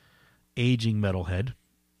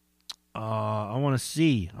 I want to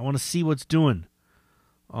see what's doing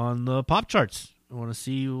on the pop charts. I want to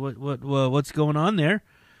see what's going on there,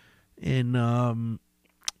 and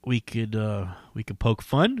we could poke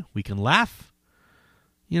fun. We can laugh.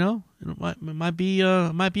 You know, it might be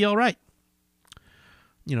all right.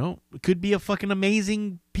 it could be a fucking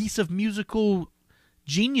amazing piece of musical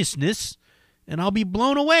geniusness, and I'll be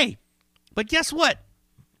blown away. But guess what?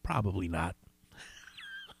 Probably not.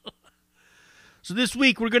 So this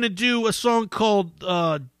week we're going to do a song called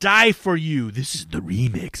Die For You. This is the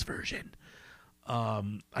remix version.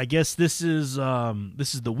 I guess this is The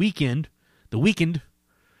Weeknd. The Weeknd,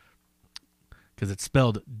 because it's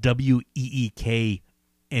spelled W-E-E-K-N-D.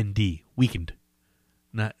 Weeknd.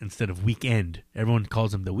 Not instead of weekend. Everyone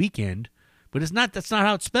calls him The Weeknd, but it's not. That's not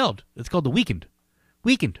how it's spelled. It's called The Weeknd.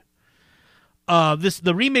 Weeknd.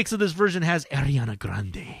 The remix of this version has Ariana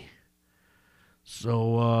Grande.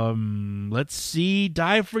 So let's see,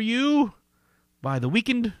 Die For You by The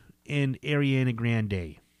Weeknd and Ariana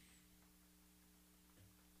Grande.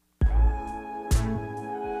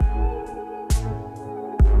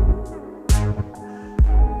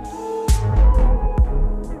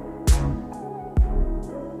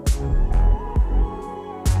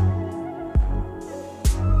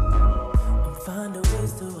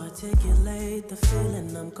 Articulate the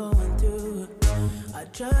feeling I'm going through. I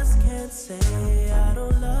just can't say I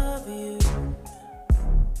don't love you.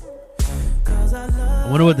 I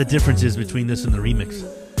wonder what the difference is between this and the remix.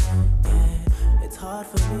 Yeah, it's hard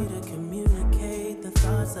for me to communicate the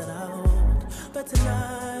thoughts that I hold. But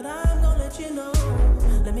tonight I'm gonna let you know.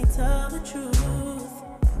 Let me tell the truth.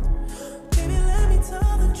 Baby, let me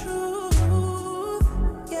tell the truth.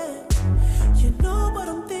 Yeah, you know what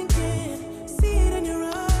I'm thinking. See it in your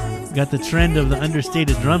eyes. Got the trend of the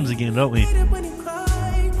understated drums again, don't we?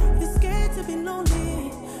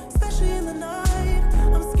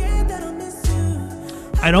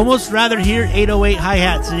 I'd almost rather hear 808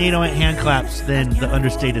 hi-hats and 808 hand claps than the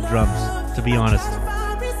understated drums, to be honest.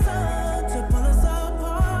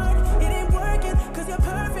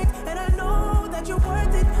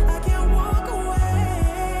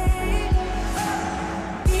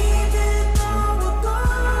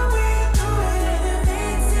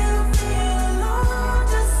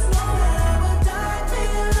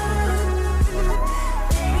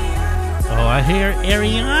 I hear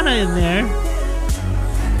Ariana in there.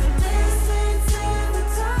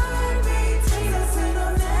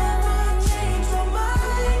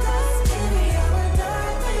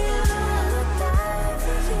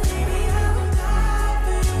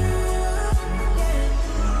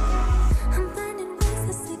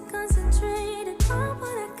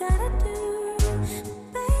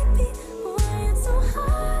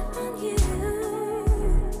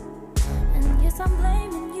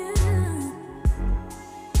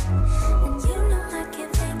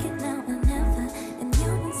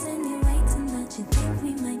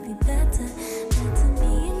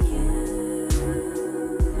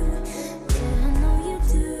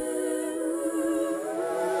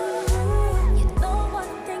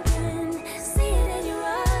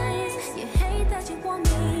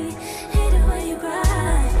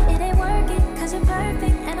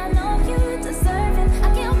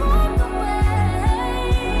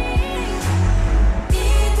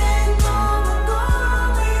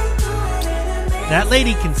 That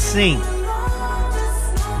lady can sing.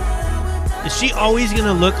 Is she always going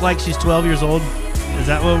to look like she's 12 years old? Is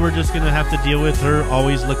that what we're just going to have to deal with, her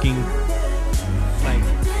always looking like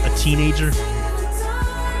a teenager?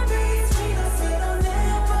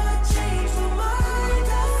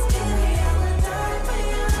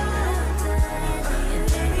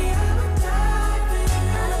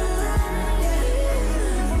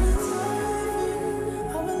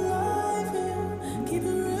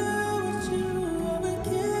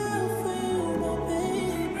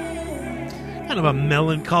 Kind of a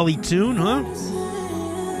melancholy tune, huh?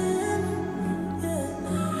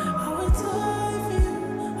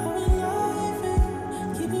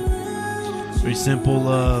 Very simple,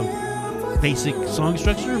 basic song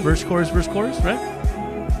structure. Verse, chorus, right?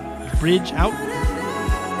 Bridge out.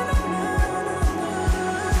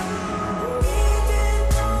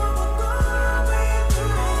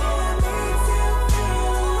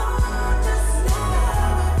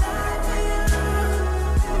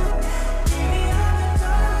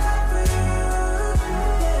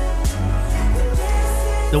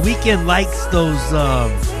 The Weeknd likes those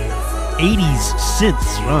 80s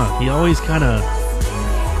synths, huh? He always kind of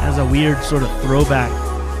has a weird sort of throwback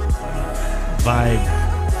vibe.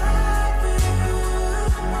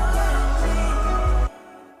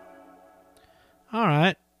 All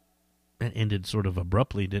right. That ended sort of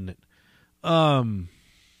abruptly, didn't it? I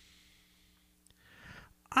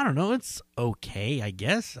don't know. It's okay, I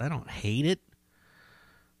guess. I don't hate it.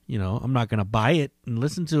 You know, I'm not going to buy it and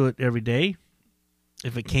listen to it every day.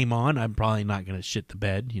 If it came on, I'm probably not going to shit the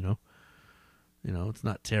bed, you know. You know, it's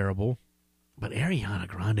not terrible. But Ariana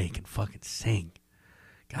Grande can fucking sing.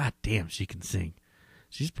 God damn, she can sing.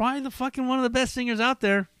 She's probably the fucking one of the best singers out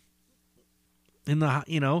there. In the,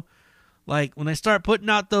 you know, like when they start putting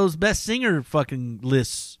out those best singer fucking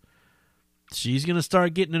lists, she's gonna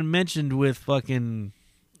start getting mentioned with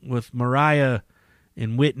Mariah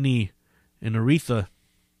and Whitney and Aretha.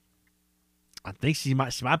 I think she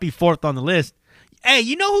might be fourth on the list. Hey,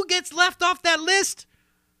 you know who gets left off that list?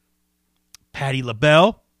 Patti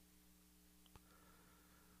LaBelle.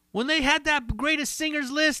 When they had that greatest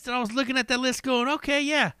singers list, and I was looking at that list going, okay,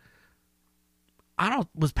 yeah.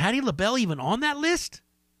 Was Patti LaBelle even on that list?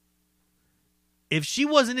 If she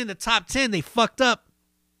wasn't in the top 10, they fucked up.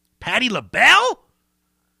 Patti LaBelle?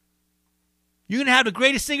 You're going to have the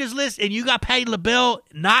greatest singers list, and you got Patti LaBelle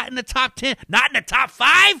not in the top 10, not in the top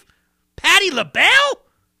 5? Patti LaBelle?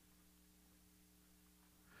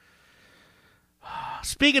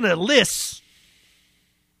 Speaking of lists,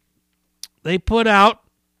 they put out,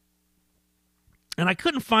 and I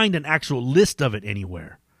couldn't find an actual list of it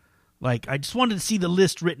anywhere. Like, I just wanted to see the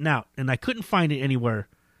list written out, and I couldn't find it anywhere.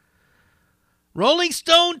 Rolling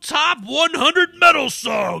Stone Top 100 Metal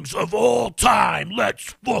Songs of All Time.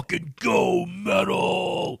 Let's fucking go,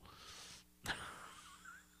 metal.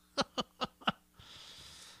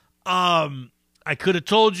 I could have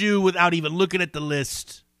told you without even looking at the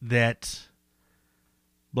list that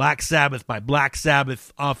Black Sabbath by Black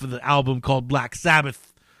Sabbath off of the album called Black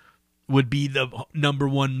Sabbath would be the number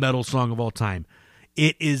one metal song of all time.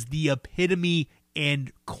 It is the epitome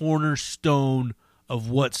and cornerstone of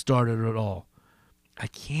what started it all. I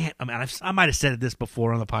might have said this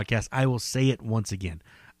before on the podcast. I will say it once again.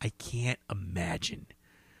 I can't imagine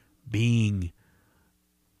being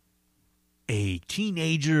a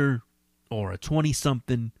teenager or a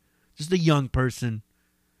 20-something, just a young person,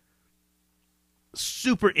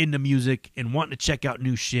 super into music and wanting to check out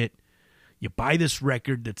new shit. You buy this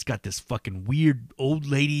record that's got this fucking weird old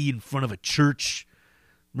lady in front of a church,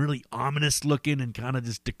 really ominous looking and kind of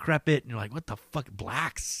just decrepit, and you're like, what the fuck?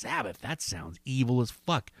 Black Sabbath? That sounds evil as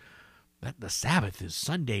fuck. The Sabbath is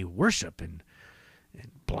Sunday worship, and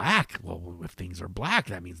black, well, if things are black,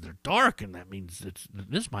 that means they're dark, and that means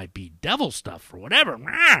this might be devil stuff or whatever.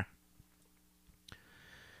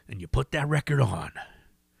 And you put that record on,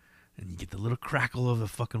 and you get the little crackle of the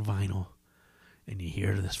fucking vinyl, and you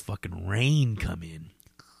hear this fucking rain come in.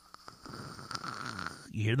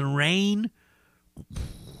 You hear the rain.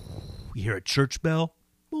 You hear a church bell.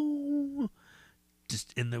 Boom.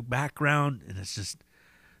 Just in the background, and it's just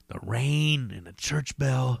the rain and a church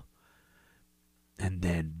bell. And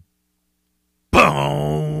then, boom.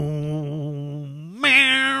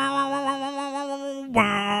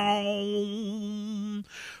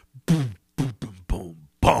 Boom, boom, boom, boom,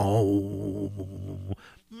 boom.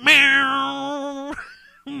 Meow.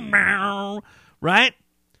 Meow. Right?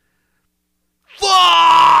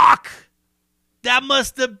 Fuck! That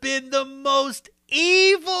must have been the most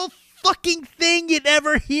evil fucking thing you'd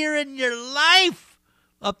ever hear in your life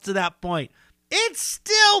up to that point. It's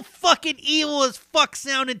still fucking evil as fuck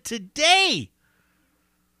sounding today.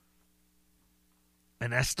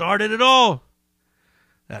 And that started it all.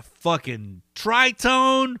 That fucking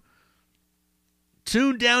tritone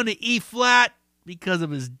tuned down to E flat because of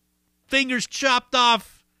his fingers chopped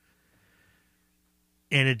off.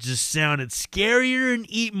 And it just sounded scarier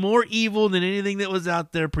and more evil than anything that was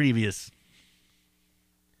out there previous.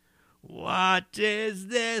 What is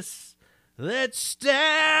this that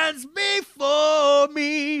stands before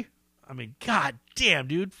me? I mean, god damn,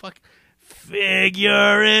 dude. Fuck.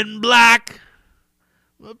 Figure in black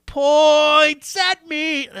points at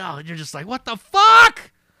me. Oh, and you're just like, what the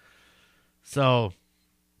fuck? So,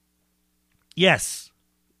 yes.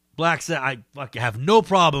 Black Sabbath, I fucking have no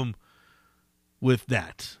problem with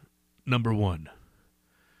that. Number one.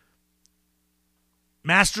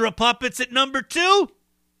 Master of Puppets at number 2?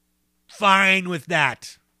 Fine with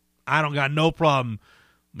that. I don't got no problem.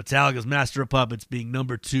 Metallica's Master of Puppets being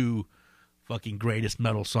number 2 fucking greatest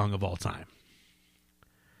metal song of all time.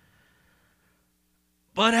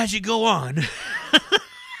 But as you go on,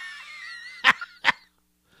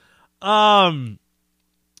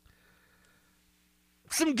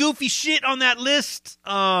 some goofy shit on that list.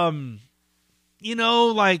 You know,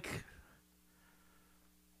 like,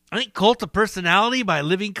 I think Cult of Personality by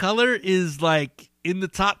Living Colour is like in the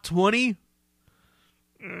top 20.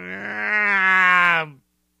 I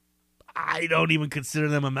don't even consider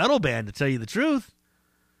them a metal band, to tell you the truth.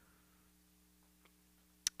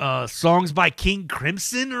 Songs by King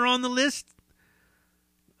Crimson are on the list.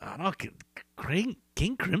 I don't know.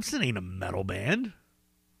 King Crimson ain't a metal band.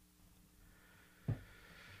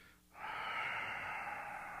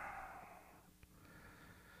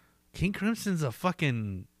 King Crimson's a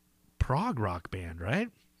fucking prog rock band, right?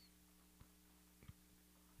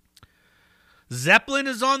 Zeppelin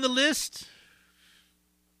is on the list.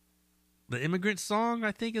 The Immigrant Song,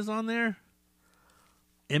 I think, is on there.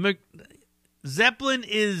 Zeppelin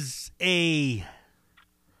is a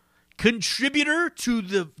contributor to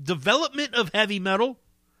the development of heavy metal,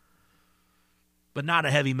 but not a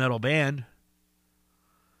heavy metal band.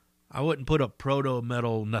 I wouldn't put a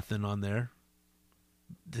proto-metal nothing on there.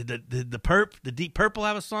 Did the Deep Purple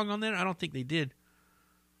have a song on there? I don't think they did.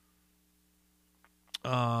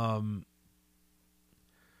 But,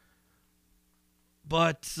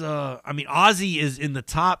 Ozzy is in the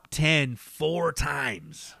top 10 4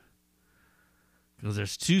 times. Because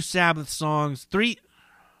there's 2 Sabbath songs, 3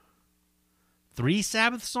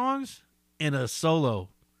 Sabbath songs, and a solo.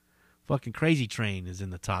 Fucking Crazy Train is in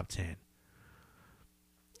the top 10.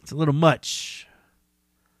 It's a little much.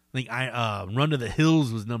 I think Run to the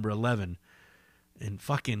Hills was number 11. And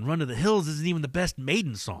fucking Run to the Hills isn't even the best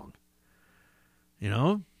Maiden song. You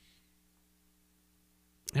know?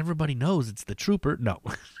 Everybody knows it's the Trooper. No.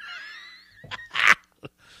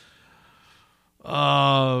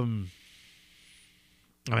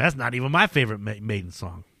 That's not even my favorite Maiden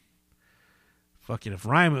song. Fucking if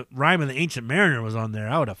Rhyme of the Ancient Mariner was on there,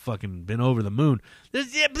 I would have fucking been over the moon.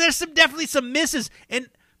 There's definitely some misses. And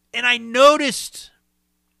I noticed,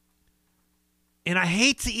 and I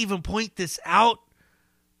hate to even point this out,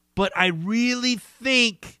 but I really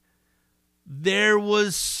think there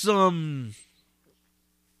was some...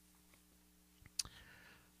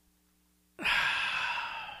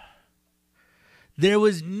 There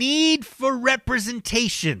was need for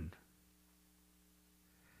representation.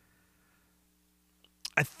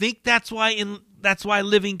 I think that's why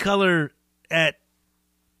Living Colour in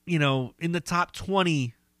the top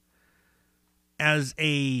 20 as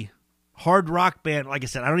a hard rock band. Like I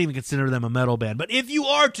said, I don't even consider them a metal band. But if you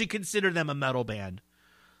are to consider them a metal band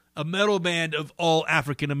of all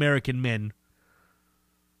African American men,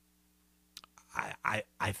 I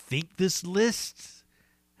think this list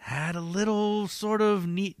had a little sort of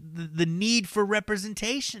the need for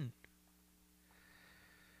representation.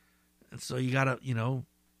 And so you gotta,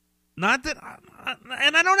 not that,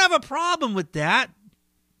 and I don't have a problem with that,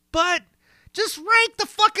 but just rank the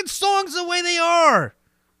fucking songs the way they are.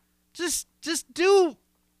 Just do.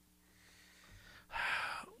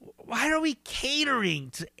 Why are we catering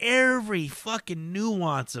to every fucking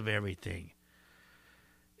nuance of everything?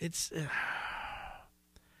 It's...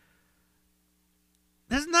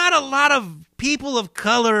 There's not a lot of people of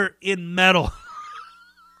color in metal.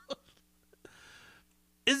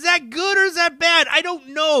 Is that good or is that bad? I don't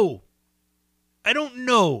know.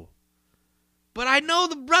 But I know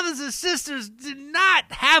the brothers and sisters did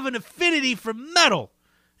not have an affinity for metal.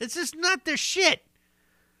 It's just not their shit.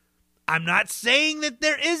 I'm not saying that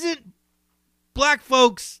there isn't black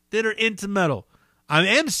folks that are into metal. I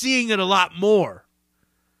am seeing it a lot more.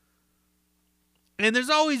 And there's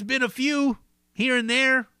always been a few here and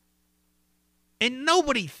there, and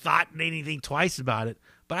nobody thought anything twice about it.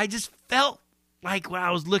 But I just felt like when I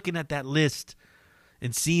was looking at that list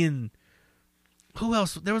and seeing who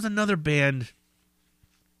else, there was another band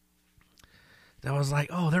that was like,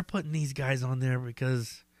 oh, they're putting these guys on there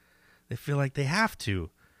because they feel like they have to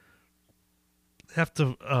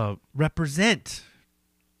represent.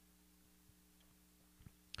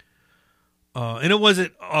 And it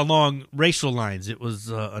wasn't along racial lines. It was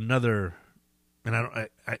another. And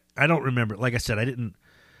I don't remember. Like I said, I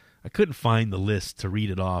couldn't find the list to read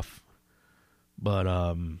it off. But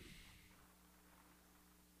I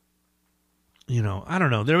don't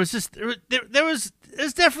know. There was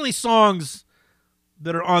there's definitely songs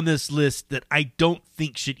that are on this list that I don't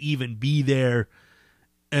think should even be there.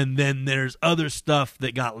 And then there's other stuff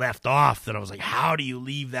that got left off that I was like, how do you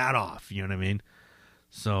leave that off? You know what I mean?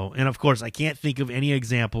 So, and of course, I can't think of any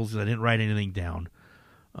examples because I didn't write anything down.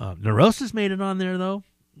 Neurosis made it on there, though.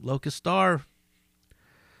 Locust Star.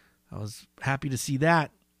 I was happy to see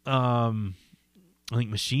that. I think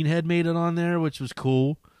Machine Head made it on there, which was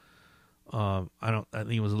cool. I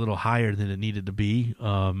think it was a little higher than it needed to be.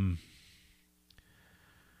 There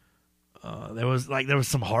was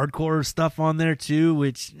some hardcore stuff on there too,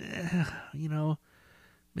 which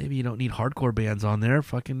maybe you don't need hardcore bands on there.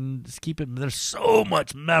 Fucking just keep it. There's so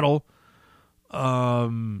much metal.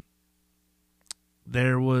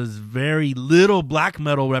 There was very little black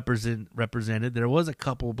metal represented. There was a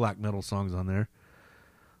couple black metal songs on there.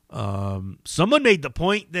 Someone made the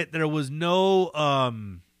point that there was no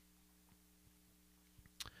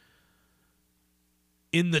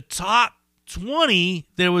in the top 20,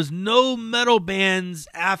 there was no metal bands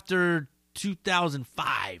after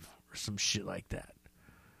 2005 or some shit like that.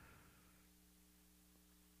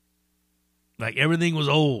 Like everything was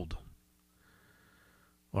old.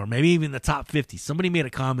 Or maybe even the top 50. Somebody made a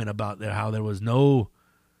comment about there how there was nothing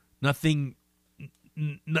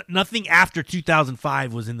after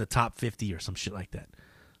 2005 was in the top 50 or some shit like that.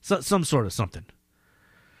 Some sort of something.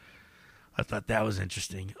 I thought that was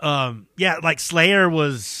interesting. Yeah, like Slayer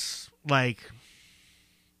wasn't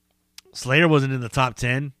in the top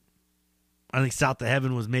 10. I think South to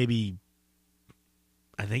Heaven was maybe,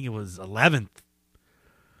 I think it was 11th.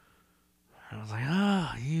 I was like,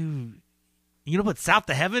 you gonna put South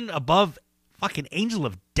to Heaven above fucking Angel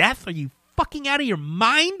of Death? Are you fucking out of your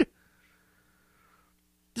mind?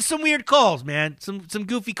 Just some weird calls, man. Some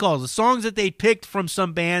goofy calls. The songs that they picked from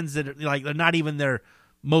some bands that are like they're not even their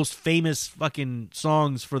most famous fucking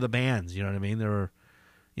songs for the bands. You know what I mean? There were,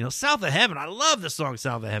 South of Heaven. I love the song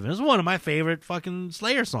South of Heaven. It's one of my favorite fucking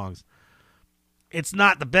Slayer songs. It's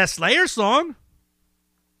not the best Slayer song.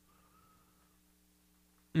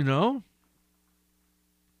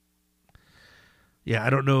 Yeah,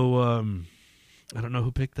 I don't know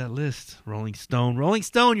who picked that list. Rolling Stone. Rolling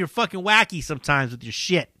Stone, you're fucking wacky sometimes with your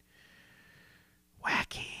shit.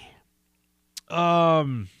 Wacky.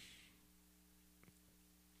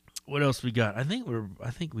 What else we got? I think we've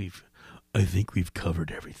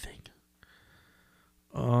covered everything.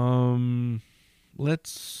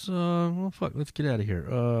 Let's get out of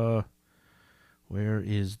here. Where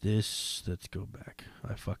is this? Let's go back.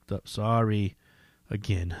 I fucked up. Sorry.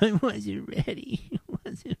 Again. I wasn't ready.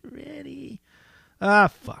 Ah,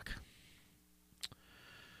 fuck.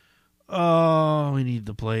 Oh, we need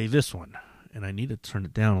to play this one. And I need to turn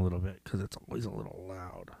it down a little bit because it's always a little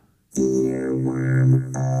loud.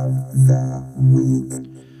 Earworm of the week.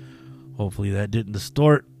 Hopefully that didn't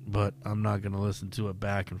distort, but I'm not going to listen to it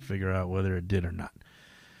back and figure out whether it did or not.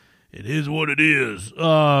 It is what it is.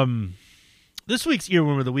 This week's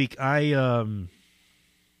Earworm of the Week, I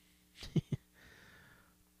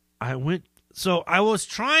Sunday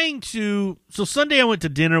I went to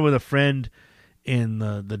dinner with a friend, and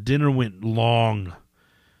the dinner went long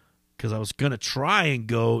because I was going to try and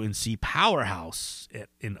go and see Powerhouse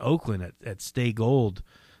in Oakland at Stay Gold.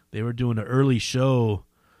 They were doing an early show,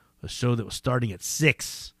 a show that was starting at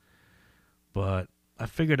 6. But I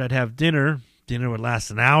figured I'd have dinner. Dinner would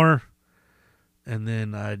last an hour, and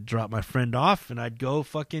then I'd drop my friend off, and I'd go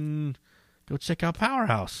check out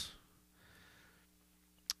Powerhouse.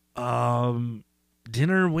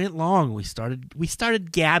 Dinner went long. We started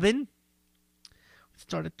gabbing. We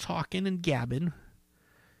started talking and gabbing,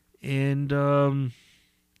 and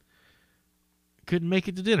couldn't make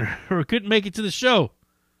it to dinner or couldn't make it to the show,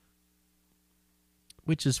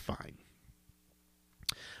 which is fine.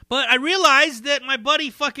 But I realized that my buddy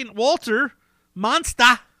fucking Walter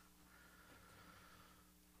Monster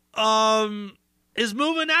is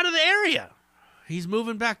moving out of the area. He's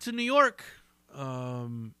moving back to New York.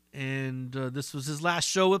 And this was his last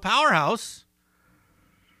show with Powerhouse.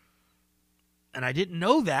 And I didn't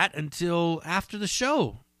know that until after the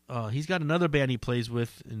show. He's got another band he plays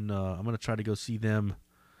with, and I'm going to try to go see them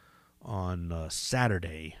on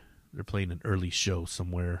Saturday. They're playing an early show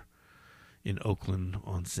somewhere in Oakland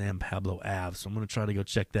on San Pablo Ave. So I'm going to try to go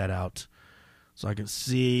check that out so I can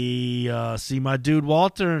see my dude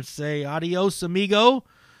Walter and say adios, amigo.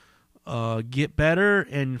 Get better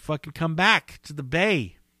and fucking come back to the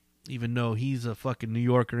Bay, even though he's a fucking New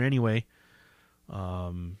Yorker anyway.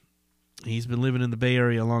 He's been living in the Bay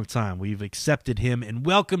Area a long time. We've accepted him and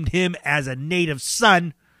welcomed him as a native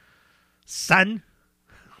son,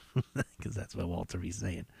 because that's what Walter be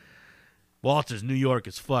saying. Walter's New York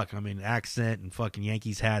as fuck. I mean, accent and fucking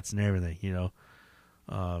Yankees hats and everything,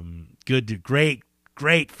 Good dude, great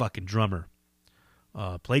fucking drummer.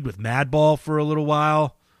 Played with Madball for a little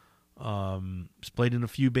while. Played in a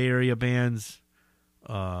few Bay Area bands.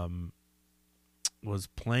 Was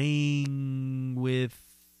playing with...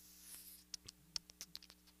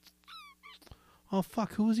 Oh,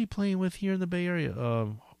 fuck. Who was he playing with here in the Bay Area?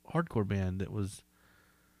 Hardcore band that was...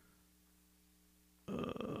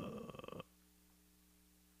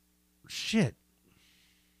 Shit.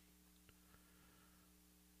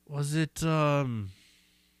 Was it...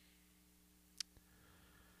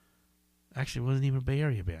 Actually, it wasn't even a Bay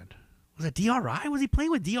Area band. Was it DRI? Was he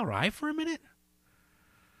playing with DRI for a minute?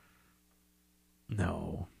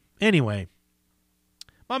 No. Anyway,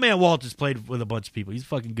 my man Walt just played with a bunch of people. He's a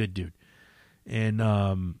fucking good dude. And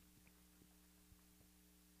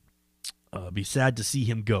be sad to see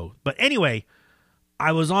him go. But anyway,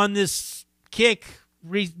 I was on this kick.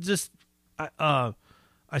 I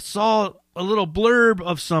saw a little blurb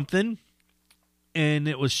of something, and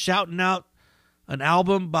it was shouting out an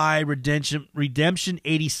album by Redemption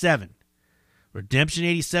 87. Redemption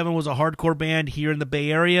 87 was a hardcore band here in the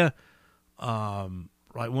Bay Area.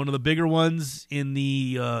 Right, one of the bigger ones in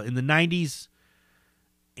the 90s.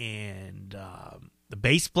 And the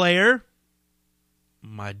bass player,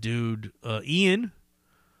 my dude Ian,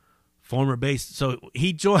 former bass. So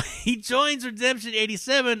he joins Redemption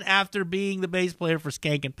 87 after being the bass player for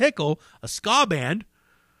Skank and Pickle, a ska band.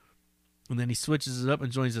 And then he switches it up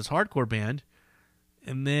and joins this hardcore band.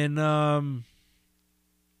 And then or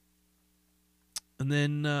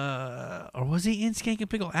was he in Skank and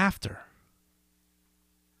Pickle after?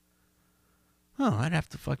 Oh, I'd have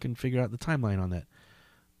to fucking figure out the timeline on that.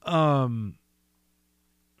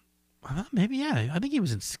 Maybe, yeah. I think he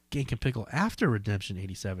was in Skank and Pickle after Redemption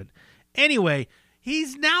 87. Anyway,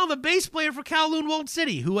 he's now the bass player for Kowloon Walled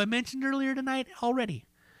City, who I mentioned earlier tonight already.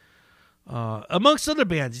 Amongst other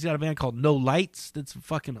bands, he's got a band called No Lights that's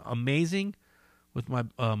fucking amazing with my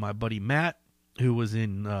buddy Matt, who was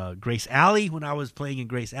in Grace Alley when I was playing in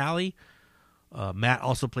Grace Alley. Matt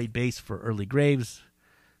also played bass for Early Graves.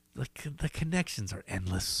 The connections are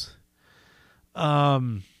endless.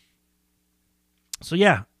 So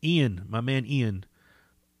yeah, Ian, my man Ian,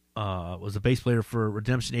 was a bass player for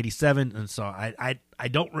Redemption 87, and so I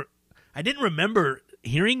didn't remember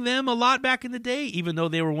hearing them a lot back in the day, even though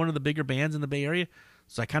they were one of the bigger bands in the Bay Area.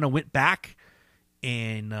 So I kind of went back,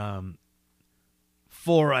 and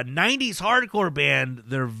for a 90s hardcore band,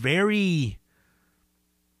 they're very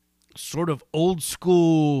sort of old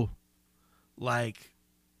school, like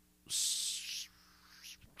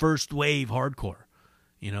first wave hardcore.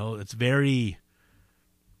 You know, it's very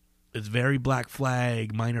Black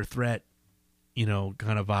Flag, Minor Threat, you know,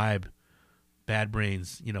 kind of vibe. Bad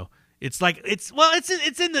Brains, you know. It's like it's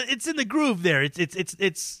in the groove there.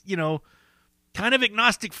 It's you know, kind of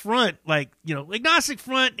Agnostic Front, like, you know, Agnostic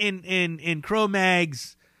Front in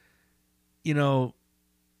Cro-Mags, you know,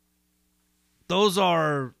 those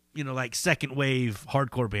are, you know, like second wave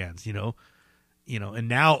hardcore bands, you know, and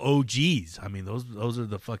now OGs. I mean, those are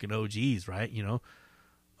the fucking OGs, right? You know,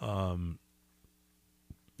 and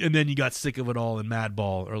then you got Sick of It All and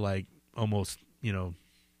Madball, or like almost, you know,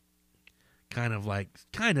 kind of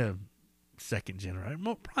second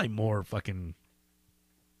generation, probably more fucking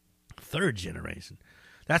third generation.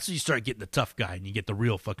 That's when you start getting the tough guy and you get the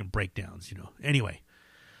real fucking breakdowns, you know. Anyway,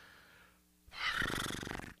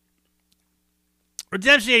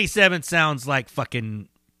 Redemption 87 sounds like fucking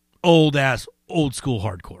old school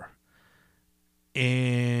hardcore.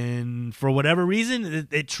 And for whatever reason,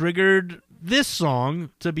 it triggered this song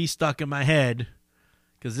to be stuck in my head,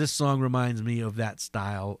 because this song reminds me of that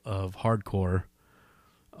style of hardcore.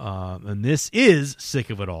 And this is Sick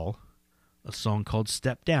of It All, a song called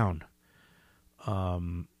Step Down. I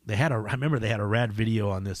remember they had a rad video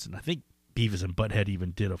on this, and I think Beavis and Butthead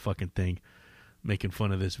even did a fucking thing making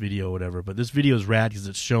fun of this video or whatever. But this video is rad because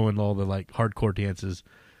it's showing all the like hardcore dances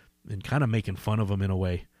and kind of making fun of them in a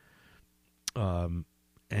way.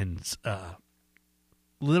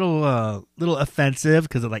 Little offensive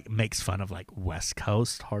because it like makes fun of like West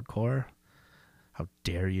Coast hardcore. How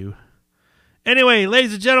dare you? Anyway,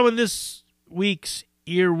 ladies and gentlemen, this week's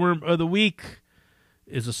Earworm of the Week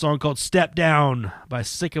is a song called Step Down by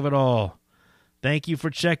Sick of It All. Thank you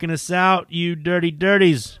for checking us out, you dirty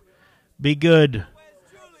dirties. Be good.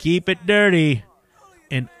 Keep it dirty.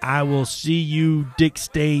 And I will see you dick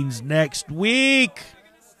stains next week.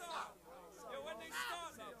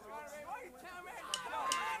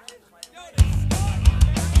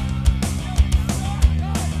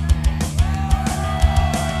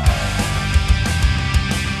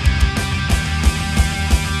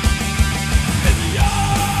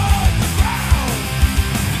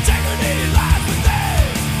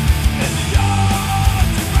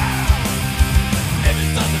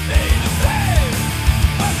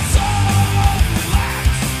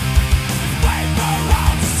 Play for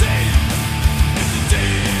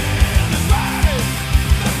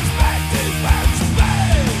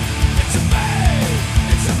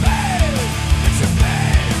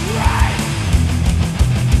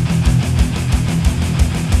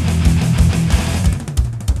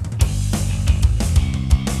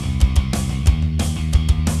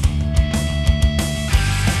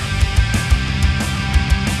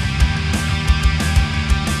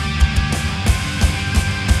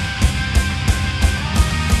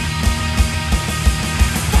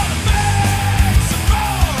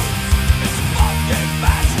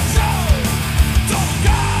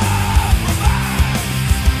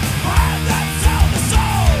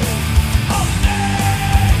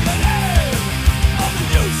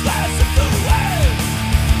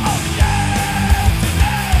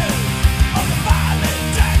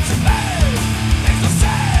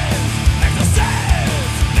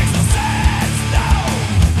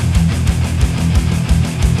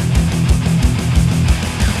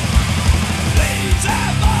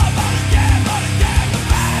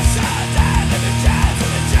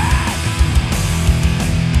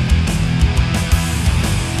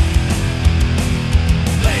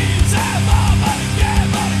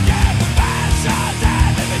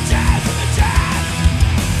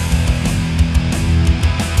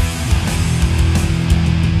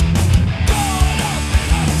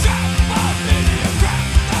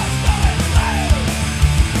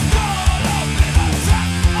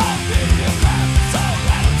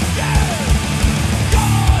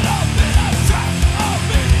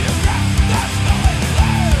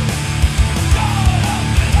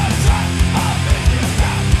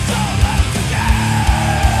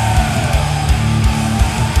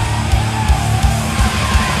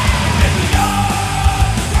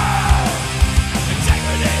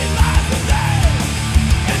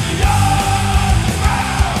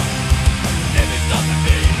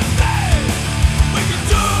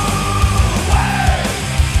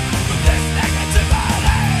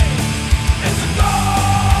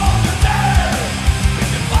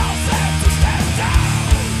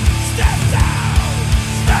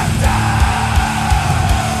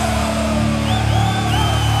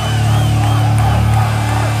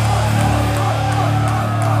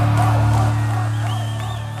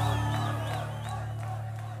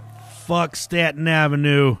fuck Staten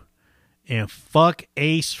Avenue, and fuck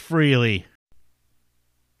Ace Frehley.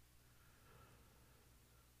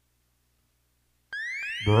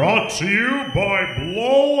 Brought to you by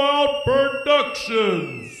Blowout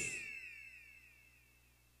Productions.